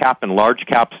small cap and large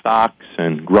cap stocks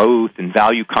and growth and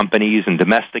value companies and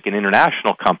domestic and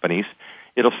international companies,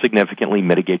 it'll significantly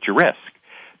mitigate your risk.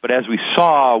 But as we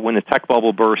saw when the tech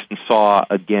bubble burst and saw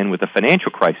again with the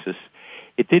financial crisis,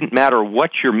 it didn't matter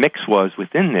what your mix was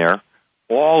within there,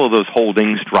 all of those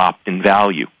holdings dropped in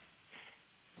value.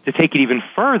 To take it even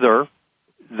further,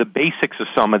 the basics of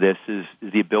some of this is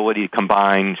the ability to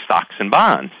combine stocks and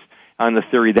bonds on the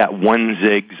theory that one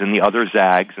zigs and the other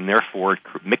zags, and therefore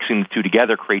mixing the two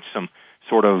together creates some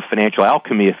sort of financial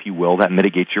alchemy, if you will, that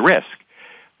mitigates your risk.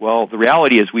 Well, the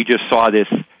reality is we just saw this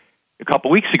a couple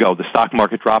weeks ago. The stock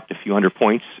market dropped a few hundred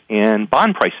points and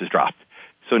bond prices dropped.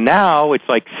 So now it's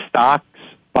like stocks,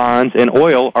 bonds, and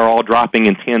oil are all dropping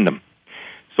in tandem.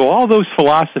 So all those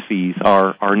philosophies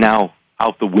are now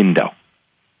out the window.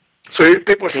 So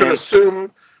people should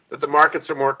assume that the markets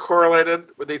are more correlated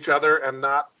with each other and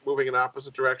not moving in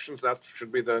opposite directions. That should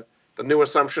be the new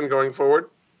assumption going forward?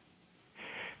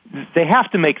 They have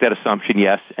to make that assumption,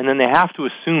 yes, and then they have to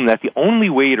assume that the only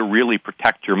way to really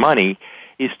protect your money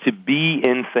is to be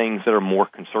in things that are more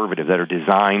conservative, that are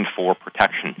designed for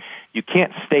protection. You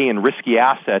can't stay in risky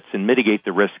assets and mitigate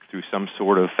the risk through some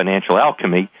sort of financial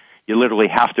alchemy. You literally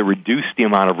have to reduce the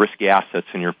amount of risky assets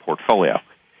in your portfolio.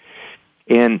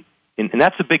 And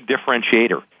that's a big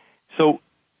differentiator. So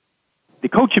the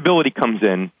coachability comes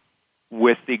in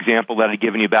with the example that I'd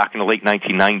given you back in the late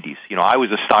 1990s. I was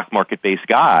a stock market-based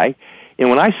guy, and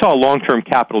when I saw long-term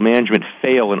capital management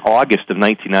fail in August of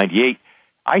 1998,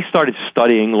 I started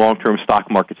studying long-term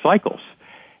stock market cycles.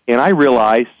 And I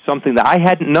realized something that I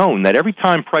hadn't known, that every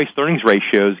time price-earnings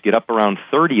ratios get up around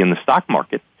 30 in the stock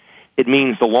market, it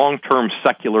means the long-term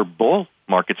secular bull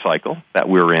market cycle that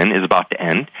we're in is about to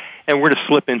end, and we're to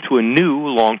slip into a new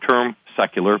long-term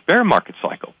secular bear market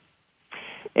cycle.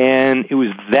 And it was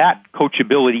that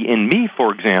coachability in me,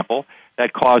 for example,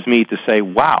 that caused me to say,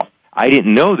 wow, I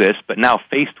didn't know this, but now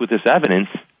faced with this evidence,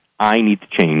 I need to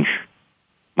change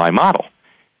my model.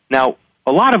 Now,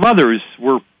 a lot of others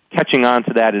were catching on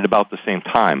to that at about the same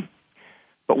time.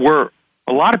 But where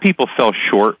a lot of people fell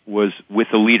short was with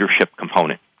the leadership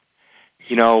component.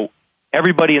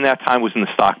 Everybody in that time was in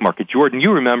the stock market. Jordan,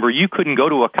 you remember you couldn't go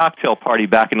to a cocktail party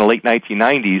back in the late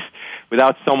 1990s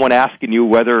without someone asking you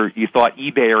whether you thought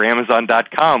eBay or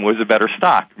Amazon.com was a better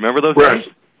stock. Remember those days?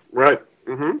 Right.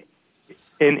 Mm-hmm.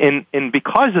 And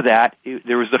because of that,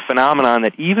 there was the phenomenon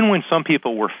that even when some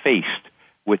people were faced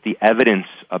with the evidence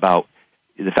about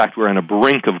the fact we're on a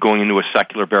brink of going into a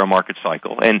secular bear market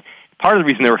cycle, and part of the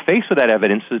reason they were faced with that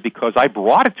evidence is because I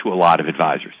brought it to a lot of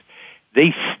advisors.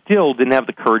 They still didn't have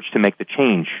the courage to make the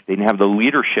change. They didn't have the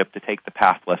leadership to take the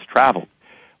path less traveled.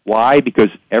 Why? Because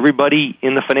everybody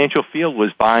in the financial field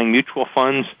was buying mutual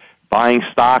funds, buying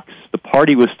stocks. The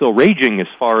party was still raging as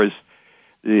far as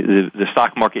the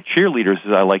stock market cheerleaders,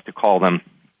 as I like to call them,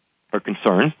 are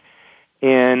concerned.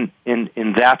 And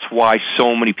that's why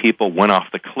so many people went off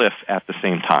the cliff at the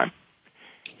same time.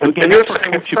 Again, and you're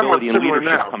saying coachability and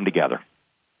leadership come together.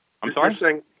 You're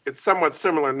saying it's somewhat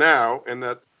similar now in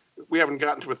that we haven't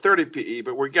gotten to a 30 PE,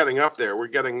 but we're getting up there. We're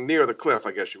getting near the cliff,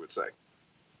 I guess you would say.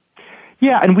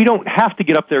 Yeah, and we don't have to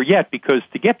get up there yet, because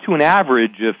to get to an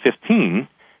average of 15,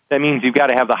 that means you've got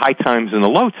to have the high times and the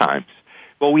low times.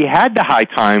 Well, we had the high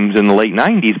times in the late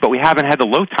 90s, but we haven't had the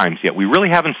low times yet. We really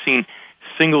haven't seen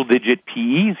single-digit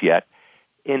PEs yet.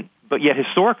 But yet,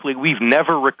 historically, we've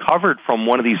never recovered from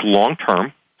one of these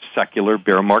long-term secular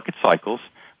bear market cycles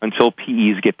until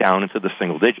PEs get down into the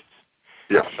single digits.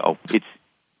 Yeah. So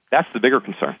that's the bigger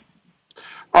concern.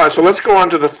 All right, so let's go on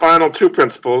to the final two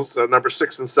principles, number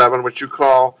 6 and 7, which you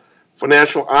call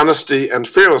financial honesty and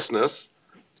fearlessness.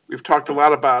 We've talked a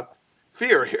lot about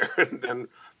fear here and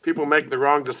people making the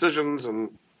wrong decisions and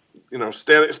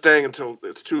staying until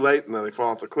it's too late and then they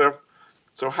fall off the cliff.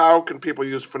 So how can people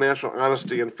use financial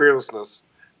honesty and fearlessness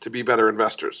to be better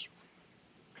investors?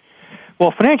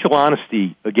 Well, financial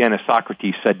honesty, again, as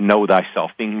Socrates said, know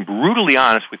thyself. Being brutally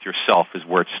honest with yourself is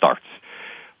where it starts.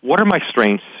 What are my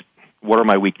strengths? What are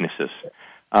my weaknesses?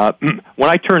 When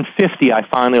I turned 50, I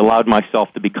finally allowed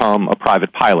myself to become a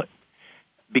private pilot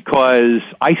because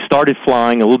I started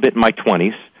flying a little bit in my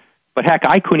 20s, but heck,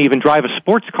 I couldn't even drive a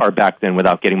sports car back then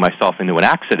without getting myself into an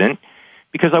accident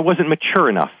because I wasn't mature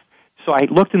enough. So I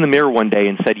looked in the mirror one day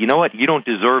and said, you know what, you don't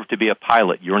deserve to be a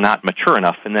pilot. You're not mature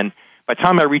enough. And then by the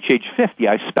time I reached age 50,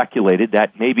 I speculated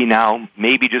that maybe now,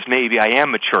 maybe just maybe, I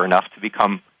am mature enough to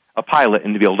become a pilot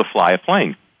and to be able to fly a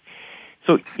plane.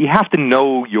 So you have to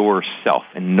know yourself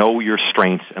and know your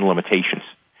strengths and limitations.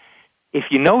 If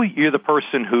you know you're the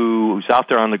person who's out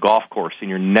there on the golf course and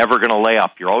you're never going to lay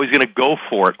up, you're always going to go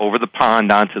for it over the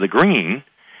pond onto the green,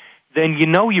 then you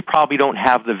know you probably don't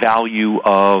have the value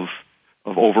of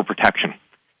overprotection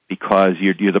because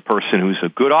you're the person who's a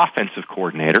good offensive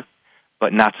coordinator,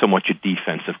 but not so much a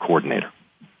defensive coordinator.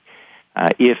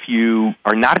 If you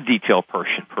are not a detail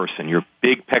person, you're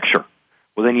big picture,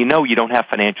 well, then you know you don't have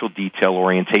financial detail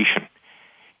orientation.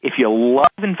 If you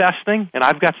love investing, and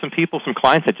I've got some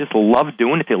clients that just love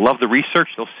doing it, they love the research,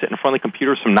 they'll sit in front of the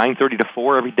computers from 9:30 to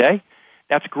 4 every day,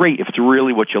 that's great if it's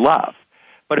really what you love.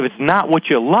 But if it's not what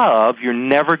you love, you're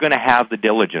never going to have the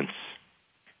diligence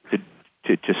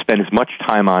to spend as much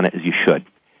time on it as you should.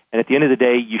 And at the end of the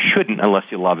day, you shouldn't unless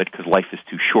you love it because life is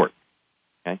too short.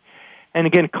 Okay? And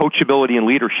again, coachability and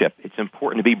leadership. It's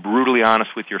important to be brutally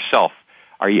honest with yourself.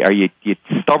 Are you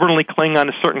stubbornly cling on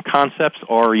to certain concepts,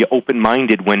 or are you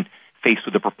open-minded when faced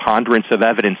with a preponderance of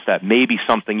evidence that maybe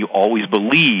something you always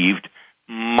believed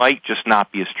might just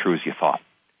not be as true as you thought?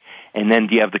 And then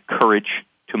do you have the courage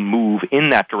to move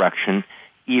in that direction,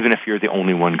 even if you're the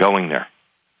only one going there?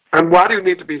 And why do you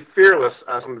need to be fearless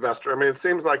as an investor? I mean, it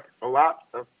seems like a lot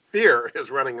of fear is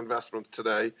running investments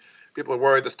today. People are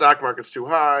worried the stock market's too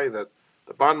high, that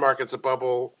the bond market's a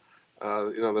bubble.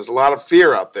 There's a lot of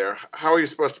fear out there. How are you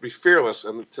supposed to be fearless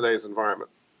in today's environment?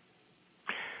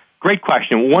 Great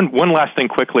question. One last thing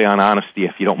quickly on honesty,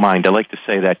 if you don't mind. I'd like to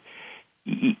say that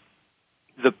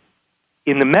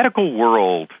in the medical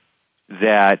world,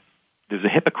 that there's a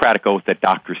Hippocratic oath that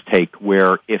doctors take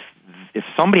where if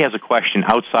somebody has a question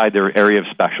outside their area of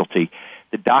specialty,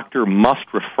 the doctor must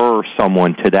refer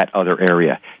someone to that other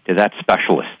area, to that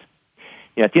specialist.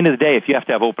 At the end of the day, if you have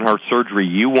to have open heart surgery,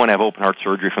 you want to have open heart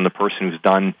surgery from the person who's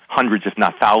done hundreds, if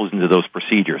not thousands, of those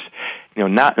procedures.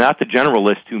 Not the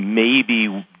generalist who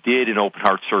maybe did an open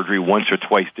heart surgery once or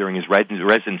twice during his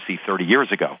residency 30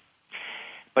 years ago.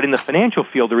 But in the financial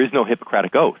field, there is no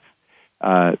Hippocratic oath.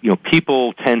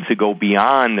 People tend to go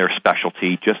beyond their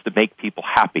specialty just to make people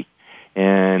happy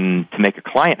and to make a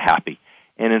client happy.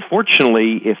 And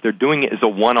unfortunately, if they're doing it as a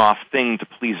one-off thing to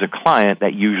please a client,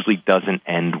 that usually doesn't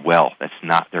end well. That's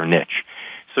not their niche.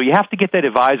 So you have to get that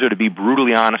advisor to be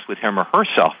brutally honest with him or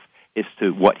herself as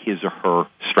to what his or her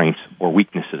strengths or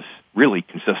weaknesses really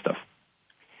consist of.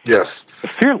 Yes. The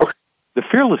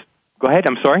fearless, go ahead,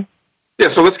 I'm sorry.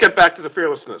 Yeah, so let's get back to the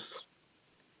fearlessness.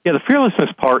 Yeah, the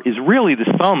fearlessness part is really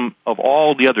the sum of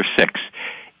all the other six.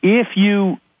 If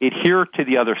you adhere to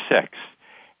the other six,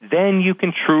 then you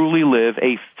can truly live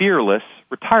a fearless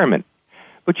retirement.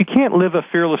 But you can't live a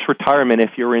fearless retirement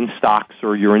if you're in stocks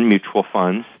or you're in mutual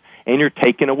funds and you're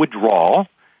taking a withdrawal,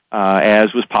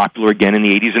 as was popular again in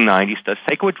the 80s and 90s. Let's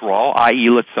take a withdrawal, i.e.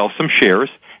 let's sell some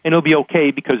shares, and it'll be okay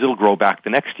because it'll grow back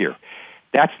the next year.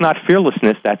 That's not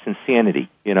fearlessness, that's insanity.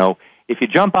 If you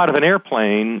jump out of an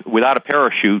airplane without a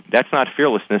parachute, that's not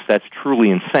fearlessness, that's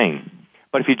truly insane.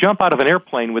 But if you jump out of an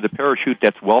airplane with a parachute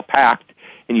that's well packed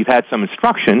and you've had some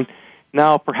instruction,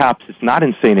 now perhaps it's not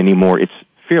insane anymore, it's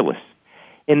fearless.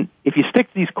 And if you stick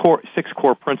to these six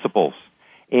core principles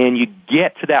and you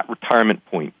get to that retirement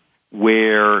point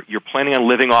where you're planning on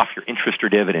living off your interest or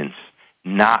dividends,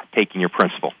 not taking your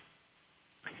principal,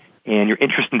 and your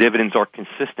interest and dividends are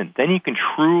consistent, then you can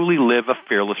truly live a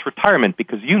fearless retirement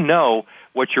because you know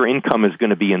what your income is going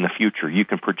to be in the future. You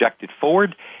can project it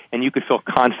forward, and you can feel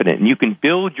confident, and you can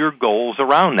build your goals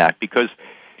around that because,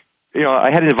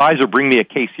 I had an advisor bring me a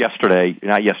case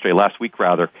last week,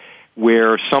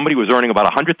 where somebody was earning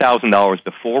about $100,000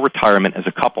 before retirement as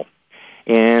a couple,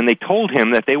 and they told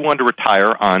him that they wanted to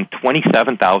retire on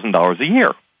 $27,000 a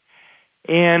year.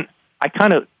 And I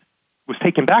kind of was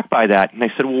taken back by that, and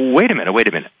I said, well, wait a minute.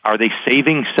 Are they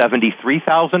saving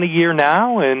 $73,000 a year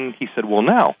now? And he said, well,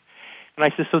 no. And I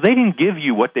said, so they didn't give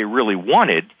you what they really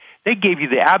wanted. They gave you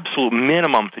the absolute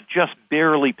minimum to just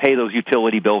barely pay those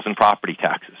utility bills and property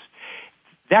taxes.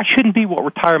 That shouldn't be what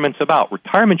retirement's about.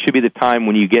 Retirement should be the time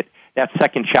when you get that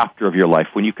second chapter of your life,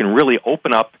 when you can really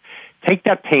open up, take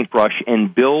that paintbrush,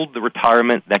 and build the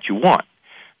retirement that you want.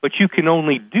 But you can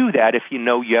only do that if you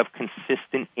know you have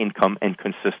consistent income and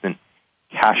consistent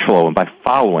cash flow, and by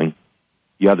following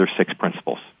the other six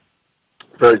principles.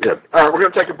 Very good. All right, we're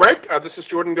going to take a break. This is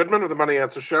Jordan Goodman of the Money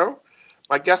Answer Show.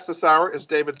 My guest this hour is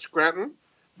David Scranton.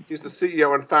 He's the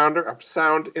CEO and founder of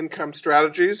Sound Income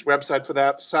Strategies. Website for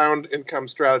that,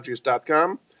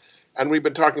 soundincomestrategies.com. And we've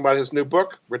been talking about his new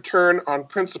book, Return on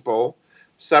Principle,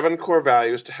 7 Core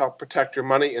Values to Help Protect Your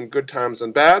Money in Good Times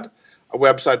and Bad. A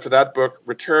website for that book,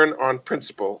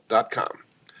 returnonprinciple.com.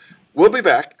 We'll be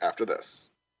back after this.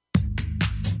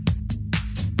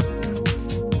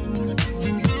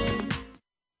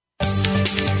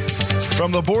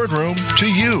 From the boardroom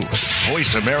to you,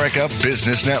 Voice America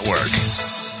Business Network.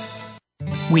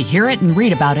 We hear it and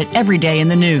read about it every day in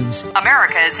the news.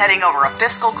 America is heading over a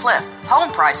fiscal cliff.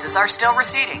 Home prices are still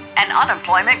receding and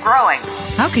unemployment growing.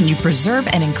 How can you preserve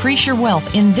and increase your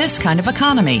wealth in this kind of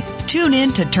economy? Tune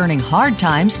in to Turning Hard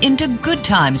Times into Good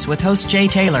Times with host Jay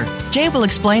Taylor. Jay will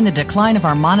explain the decline of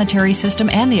our monetary system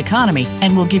and the economy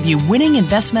and will give you winning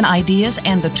investment ideas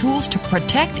and the tools to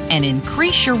protect and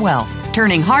increase your wealth.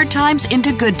 Turning Hard Times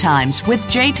into Good Times with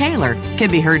Jay Taylor can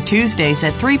be heard Tuesdays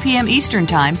at 3 p.m. Eastern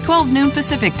Time, 12 noon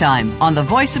Pacific Time on the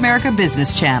Voice America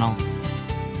Business Channel.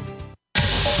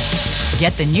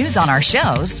 Get the news on our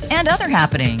shows and other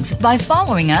happenings by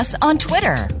following us on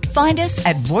Twitter. Find us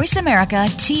at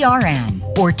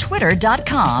VoiceAmericaTRN or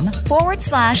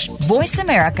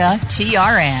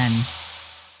twitter.com/VoiceAmericaTRN.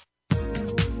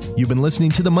 You've been listening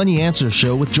to The Money Answer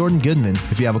Show with Jordan Goodman.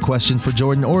 If you have a question for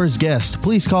Jordan or his guest,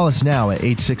 please call us now at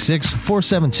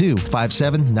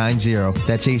 866-472-5790.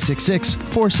 That's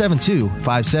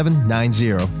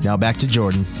 866-472-5790. Now back to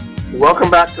Jordan.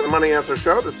 Welcome back to The Money Answer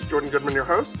Show. This is Jordan Goodman, your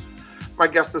host. My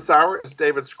guest this hour is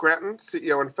David Scranton,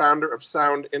 CEO and founder of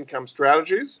Sound Income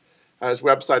Strategies. His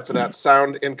website for that,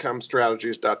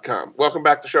 soundincomestrategies.com. Welcome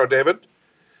back to the show, David.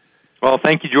 Well,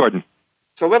 thank you, Jordan.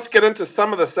 So let's get into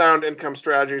some of the sound income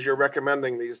strategies you're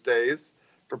recommending these days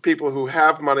for people who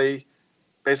have money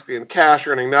basically in cash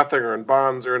earning nothing or in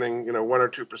bonds earning 1 or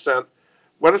 2%.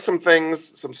 What are some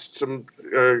things, some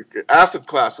asset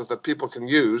classes that people can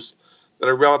use that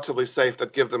are relatively safe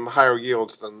that give them higher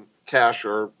yields than cash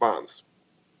or bonds?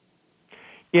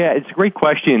 Yeah, it's a great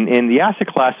question. And the asset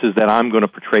classes that I'm going to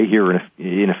portray here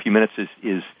in a few minutes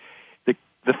is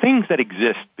the things that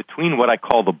exist between what I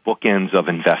call the bookends of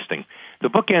investing. The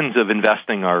bookends of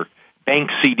investing are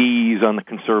bank CDs on the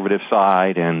conservative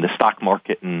side and the stock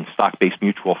market and stock-based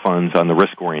mutual funds on the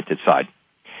risk-oriented side.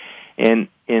 And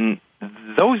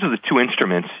those are the two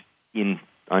instruments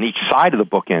on each side of the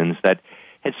bookends that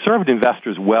had served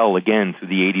investors well, again, through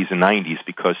the 80s and 90s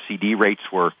because CD rates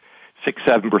were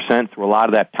 6-7% through a lot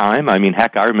of that time. I mean,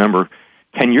 heck, I remember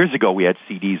 10 years ago we had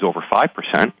CDs over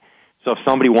 5%. So if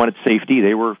somebody wanted safety,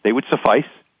 they would suffice.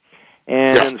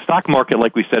 And the stock market,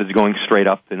 like we said, is going straight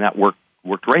up, and that worked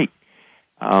great.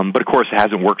 But, of course, it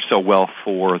hasn't worked so well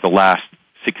for the last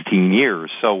 16 years.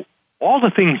 So all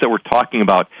the things that we're talking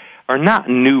about are not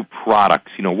new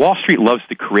products. Wall Street loves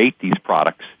to create these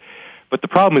products. But the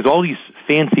problem is all these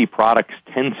fancy products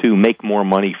tend to make more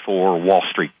money for Wall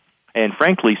Street. And,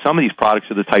 frankly, some of these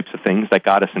products are the types of things that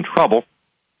got us in trouble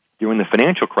during the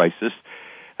financial crisis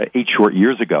 8 short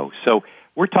years ago. So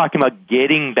we're talking about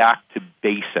getting back to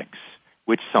basics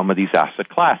with some of these asset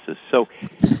classes. So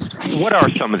what are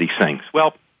some of these things?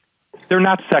 Well, they're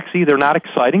not sexy. They're not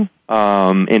exciting.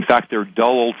 In fact, they're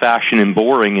dull, old-fashioned, and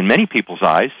boring in many people's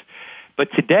eyes.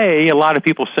 But today, a lot of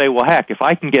people say, well, heck, if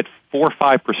I can get 4 or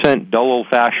 5% dull,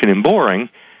 old-fashioned, and boring,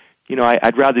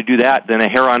 I'd rather do that than a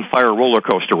hair-on-fire roller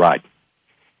coaster ride.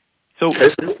 So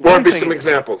what would be some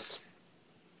examples?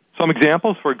 Some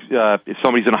examples, for if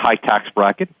somebody's in a high tax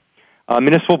bracket,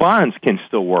 municipal bonds can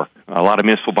still work. A lot of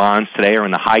municipal bonds today are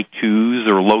in the high 2s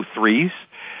or low 3s,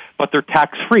 but they're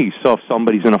tax-free. So if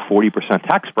somebody's in a 40%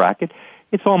 tax bracket,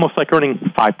 it's almost like earning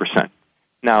 5%.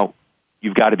 Now,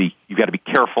 you've got to be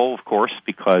careful, of course,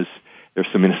 because there's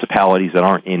some municipalities that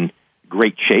aren't in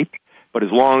great shape. But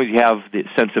as long as you have the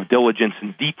sense of diligence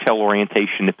and detail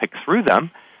orientation to pick through them,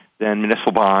 then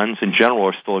municipal bonds in general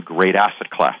are still a great asset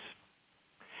class.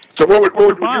 So would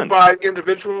you buy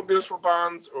individual municipal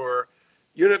bonds or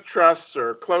unit trusts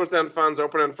or closed-end funds,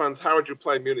 open-end funds? How would you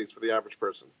play munis for the average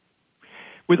person?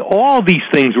 With all these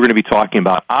things we're going to be talking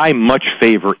about, I much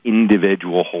favor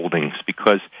individual holdings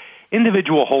because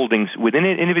individual holdings, within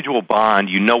an individual bond,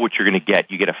 you know what you're going to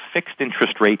get. You get a fixed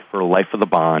interest rate for the life of the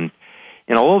bond.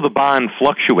 And although the bond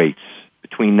fluctuates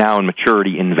between now and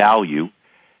maturity in value,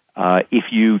 if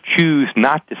you choose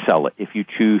not to sell it, if you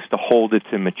choose to hold it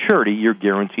to maturity, you're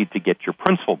guaranteed to get your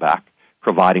principal back,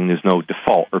 providing there's no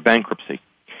default or bankruptcy.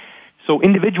 So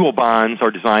individual bonds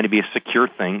are designed to be a secure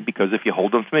thing because if you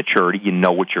hold them to maturity, you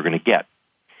know what you're going to get.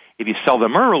 If you sell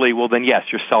them early, well, then, yes,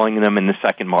 you're selling them in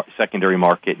the secondary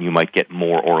market, and you might get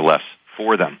more or less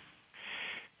for them.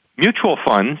 Mutual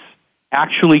funds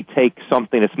actually take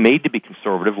something that's made to be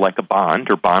conservative, like a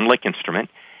bond or bond-like instrument,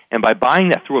 and by buying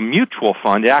that through a mutual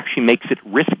fund, it actually makes it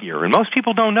riskier. And most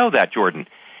people don't know that, Jordan.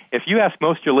 If you ask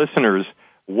most of your listeners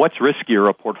what's riskier,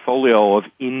 a portfolio of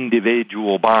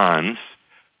individual bonds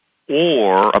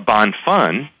or a bond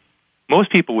fund,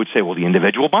 most people would say, well, the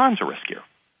individual bonds are riskier.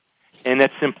 And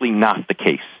that's simply not the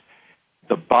case.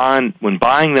 The bond, when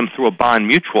buying them through a bond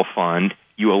mutual fund,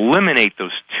 you eliminate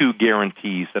those two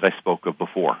guarantees that I spoke of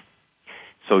before.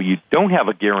 So you don't have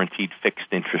a guaranteed fixed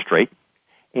interest rate,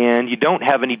 and you don't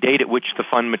have any date at which the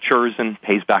fund matures and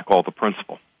pays back all the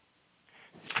principal.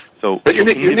 So, but you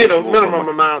need a minimum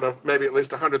amount of maybe at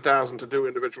least $100,000 to do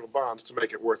individual bonds to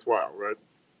make it worthwhile, right?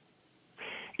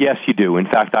 Yes, you do. In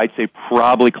fact, I'd say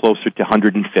probably closer to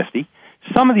 150.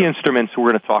 Some of the instruments we're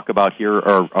going to talk about here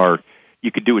are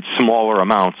you could do it smaller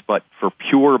amounts, but for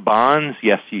pure bonds,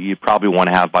 yes, you probably want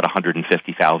to have about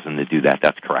 150,000 to do that.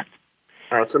 That's correct.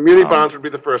 All right, so muni bonds would be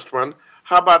the first one.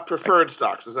 How about preferred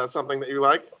stocks? Is that something that you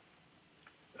like?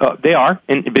 They are,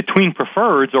 and between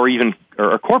preferreds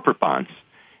or corporate bonds.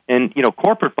 And,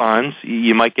 corporate bonds,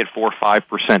 you might get 4 or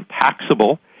 5%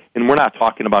 taxable, and we're not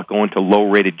talking about going to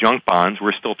low-rated junk bonds.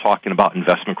 We're still talking about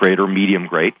investment grade or medium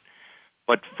grade,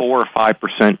 but 4 or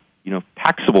 5%,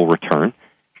 taxable return.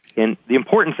 And the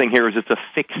important thing here is it's a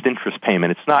fixed interest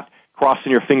payment. It's not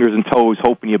crossing your fingers and toes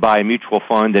hoping you buy a mutual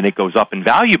fund and it goes up in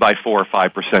value by 4 or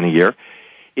 5% a year.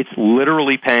 It's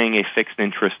literally paying a fixed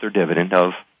interest or dividend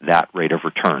of that rate of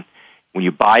return. When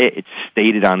you buy it, it's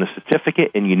stated on the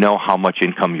certificate, and you know how much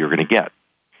income you're going to get.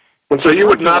 And so you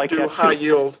would not do high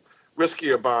yield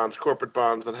riskier bonds, corporate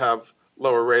bonds that have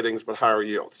lower ratings but higher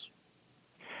yields?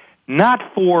 Not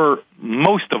for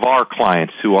most of our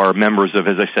clients who are members of,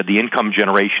 as I said, the income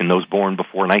generation, those born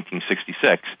before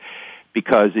 1966,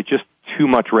 because it's just too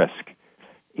much risk.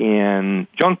 And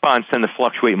junk bonds tend to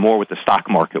fluctuate more with the stock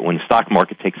market. When the stock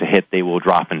market takes a hit, they will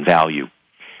drop in value.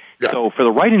 Yeah. So for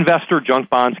the right investor, junk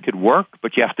bonds could work,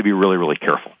 but you have to be really, really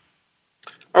careful.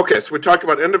 Okay, so we talked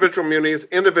about individual munis,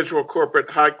 individual corporate,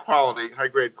 high-quality,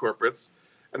 high-grade corporates,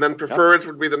 and then preferreds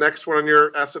would be the next one on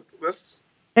your asset lists?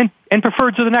 And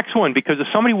preferreds are the next one, because if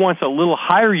somebody wants a little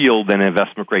higher yield than an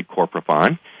investment-grade corporate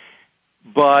bond,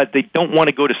 but they don't want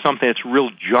to go to something that's real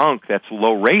junk, that's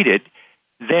low-rated,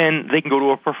 then they can go to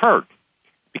a preferred.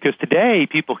 Because today,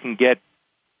 people can get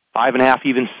 5.5%,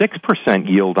 even 6%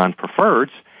 yield on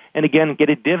preferreds, and again, get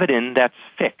a dividend that's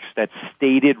fixed, that's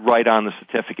stated right on the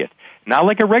certificate. Not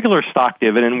like a regular stock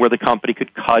dividend where the company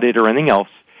could cut it or anything else.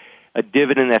 A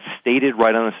dividend that's stated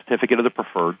right on the certificate of the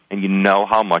preferred, and you know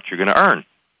how much you're going to earn.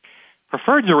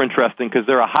 Preferreds are interesting because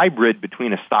they're a hybrid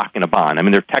between a stock and a bond. I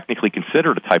mean, they're technically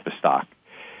considered a type of stock,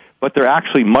 but they're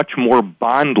actually much more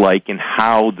bond-like in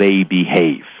how they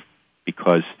behave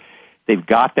because they've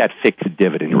got that fixed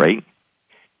dividend rate.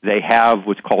 They have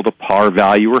what's called a par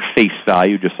value or face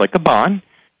value, just like a bond,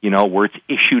 where it's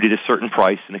issued at a certain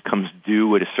price and it comes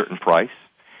due at a certain price.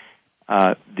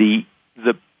 The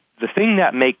thing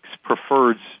that makes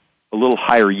preferreds a little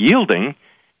higher yielding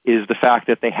is the fact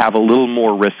that they have a little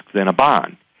more risk than a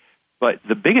bond. But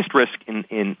the biggest risk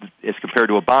as compared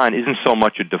to a bond isn't so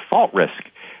much a default risk,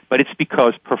 but it's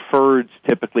because preferreds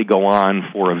typically go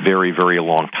on for a very, very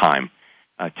long time.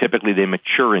 Typically they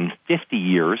mature in 50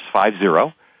 years,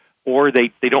 50, or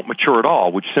they don't mature at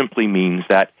all, which simply means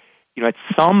that at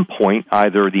some point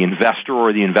either the investor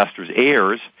or the investor's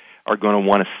heirs are going to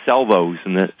want to sell those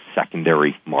in the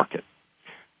secondary market.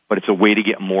 But it's a way to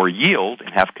get more yield and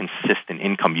have consistent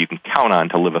income you can count on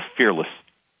to live a fearless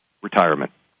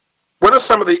retirement. What are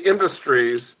some of the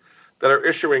industries that are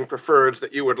issuing preferreds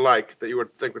that you would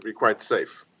think would be quite safe?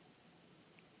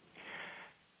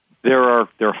 There are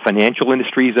financial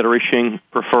industries that are issuing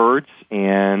preferreds,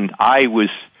 and I was,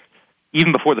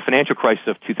 even before the financial crisis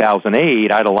of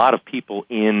 2008, I had a lot of people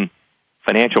in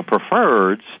financial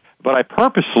preferreds, but I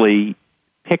purposely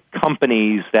picked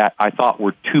companies that I thought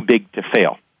were too big to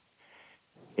fail.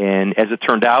 And as it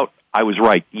turned out, I was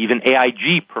right. Even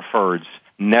AIG preferreds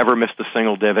never missed a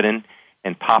single dividend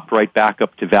and popped right back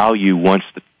up to value once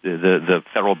the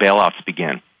federal bailouts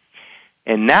began.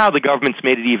 And now the government's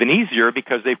made it even easier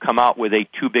because they've come out with a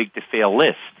too big to fail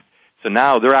list. So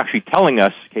now they're actually telling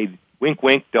us, okay, wink,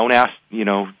 wink, don't ask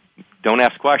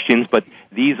questions, but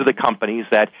these are the companies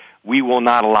that we will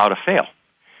not allow to fail.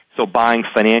 So buying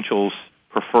financials,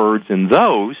 preferreds, and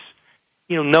those,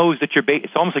 knows that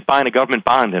it's almost like buying a government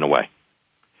bond in a way.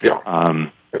 Yeah.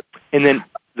 And then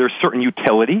there's certain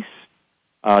utilities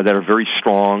that are very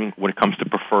strong when it comes to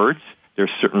preferreds.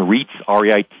 There's certain REITs,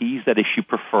 REITs that issue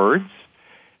preferreds,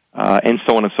 and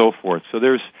so on and so forth. So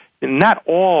there's not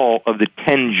all of the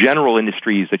 10 general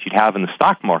industries that you'd have in the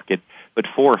stock market, but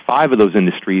 4 or 5 of those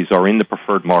industries are in the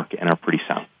preferred market and are pretty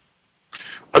sound.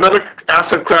 Another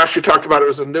asset class you talked about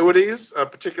was annuities,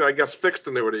 particularly, I guess, fixed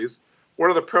annuities. What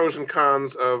are the pros and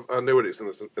cons of annuities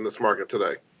in this market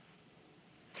today?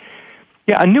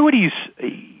 Yeah, annuities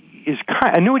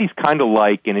kind of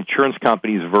like an insurance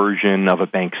company's version of a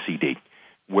bank CD,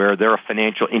 where they're a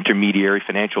financial intermediary,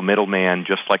 financial middleman,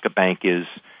 just like a bank is.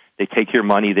 They take your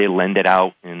money, they lend it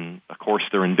out, and of course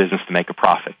they're in business to make a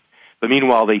profit. But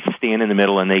meanwhile, they stand in the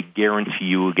middle and they guarantee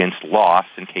you against loss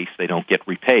in case they don't get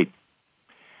repaid.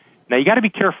 Now, you got to be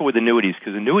careful with annuities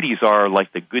because annuities are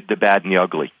like the good, the bad, and the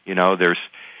ugly. There's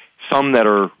some that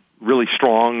are really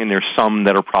strong and there's some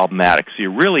that are problematic. So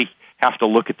you really have to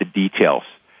look at the details.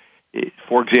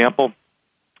 For example,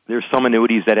 there's some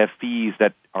annuities that have fees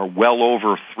that are well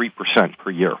over 3% per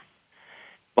year.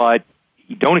 But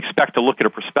you don't expect to look at a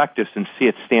prospectus and see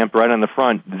it stamped right on the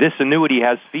front. This annuity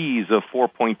has fees of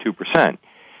 4.2%.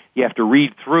 You have to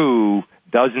read through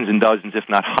dozens and dozens, if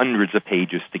not hundreds of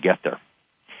pages to get there.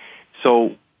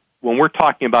 So when we're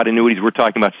talking about annuities, we're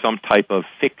talking about some type of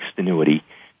fixed annuity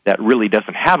that really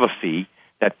doesn't have a fee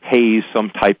that pays some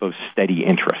type of steady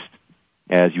interest,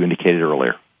 as you indicated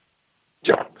earlier.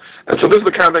 Yeah. And so this is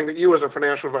the kind of thing that you as a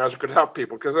financial advisor could help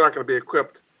people because they're not going to be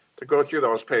equipped to go through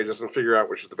those pages and figure out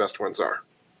which the best ones are.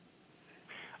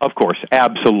 Of course,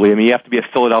 absolutely. I mean, you have to be a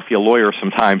Philadelphia lawyer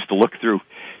sometimes to look through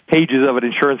pages of an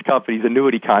insurance company's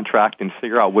annuity contract and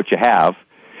figure out what you have.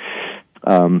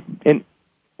 And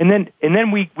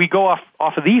then we go off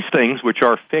of these things, which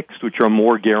are fixed, which are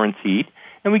more guaranteed,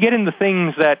 and we get into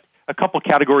things that a couple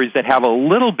categories that have a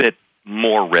little bit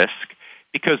more risk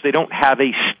because they don't have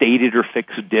a stated or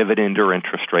fixed dividend or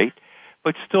interest rate,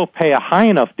 but still pay a high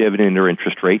enough dividend or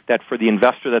interest rate that for the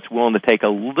investor that's willing to take a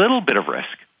little bit of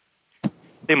risk,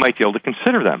 they might be able to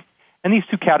consider them. And these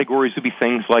two categories would be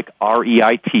things like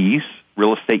REITs,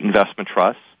 real estate investment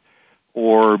trusts,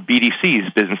 or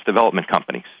BDCs, business development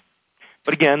companies.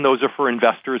 But again, those are for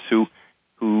investors who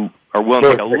are willing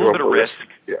to take a little bit of risk.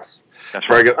 Yes. That's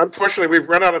very right. good. Unfortunately, we've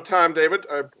run out of time, David.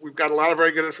 We've got a lot of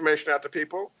very good information out to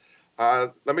people.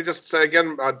 Let me just say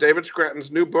again, David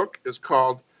Scranton's new book is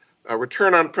called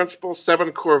Return on Principle,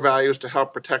 7 Core Values to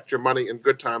Help Protect Your Money in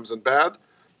Good Times and Bad.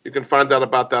 You can find out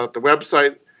about that at the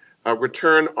website,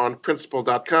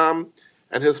 returnonprinciple.com,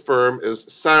 and his firm is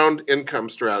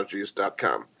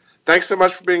soundincomestrategies.com. Thanks so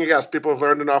much for being a guest. People have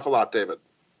learned an awful lot, David.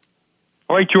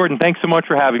 All right, Jordan, thanks so much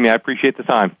for having me. I appreciate the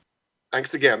time.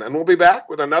 Thanks again. And we'll be back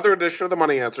with another edition of the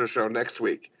Money Answer Show next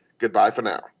week. Goodbye for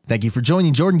now. Thank you for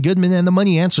joining Jordan Goodman and the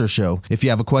Money Answer Show. If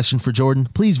you have a question for Jordan,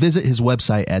 please visit his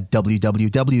website at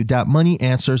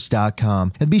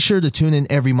www.moneyanswers.com. And be sure to tune in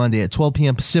every Monday at 12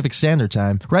 p.m. Pacific Standard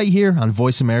Time right here on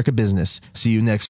Voice America Business. See you next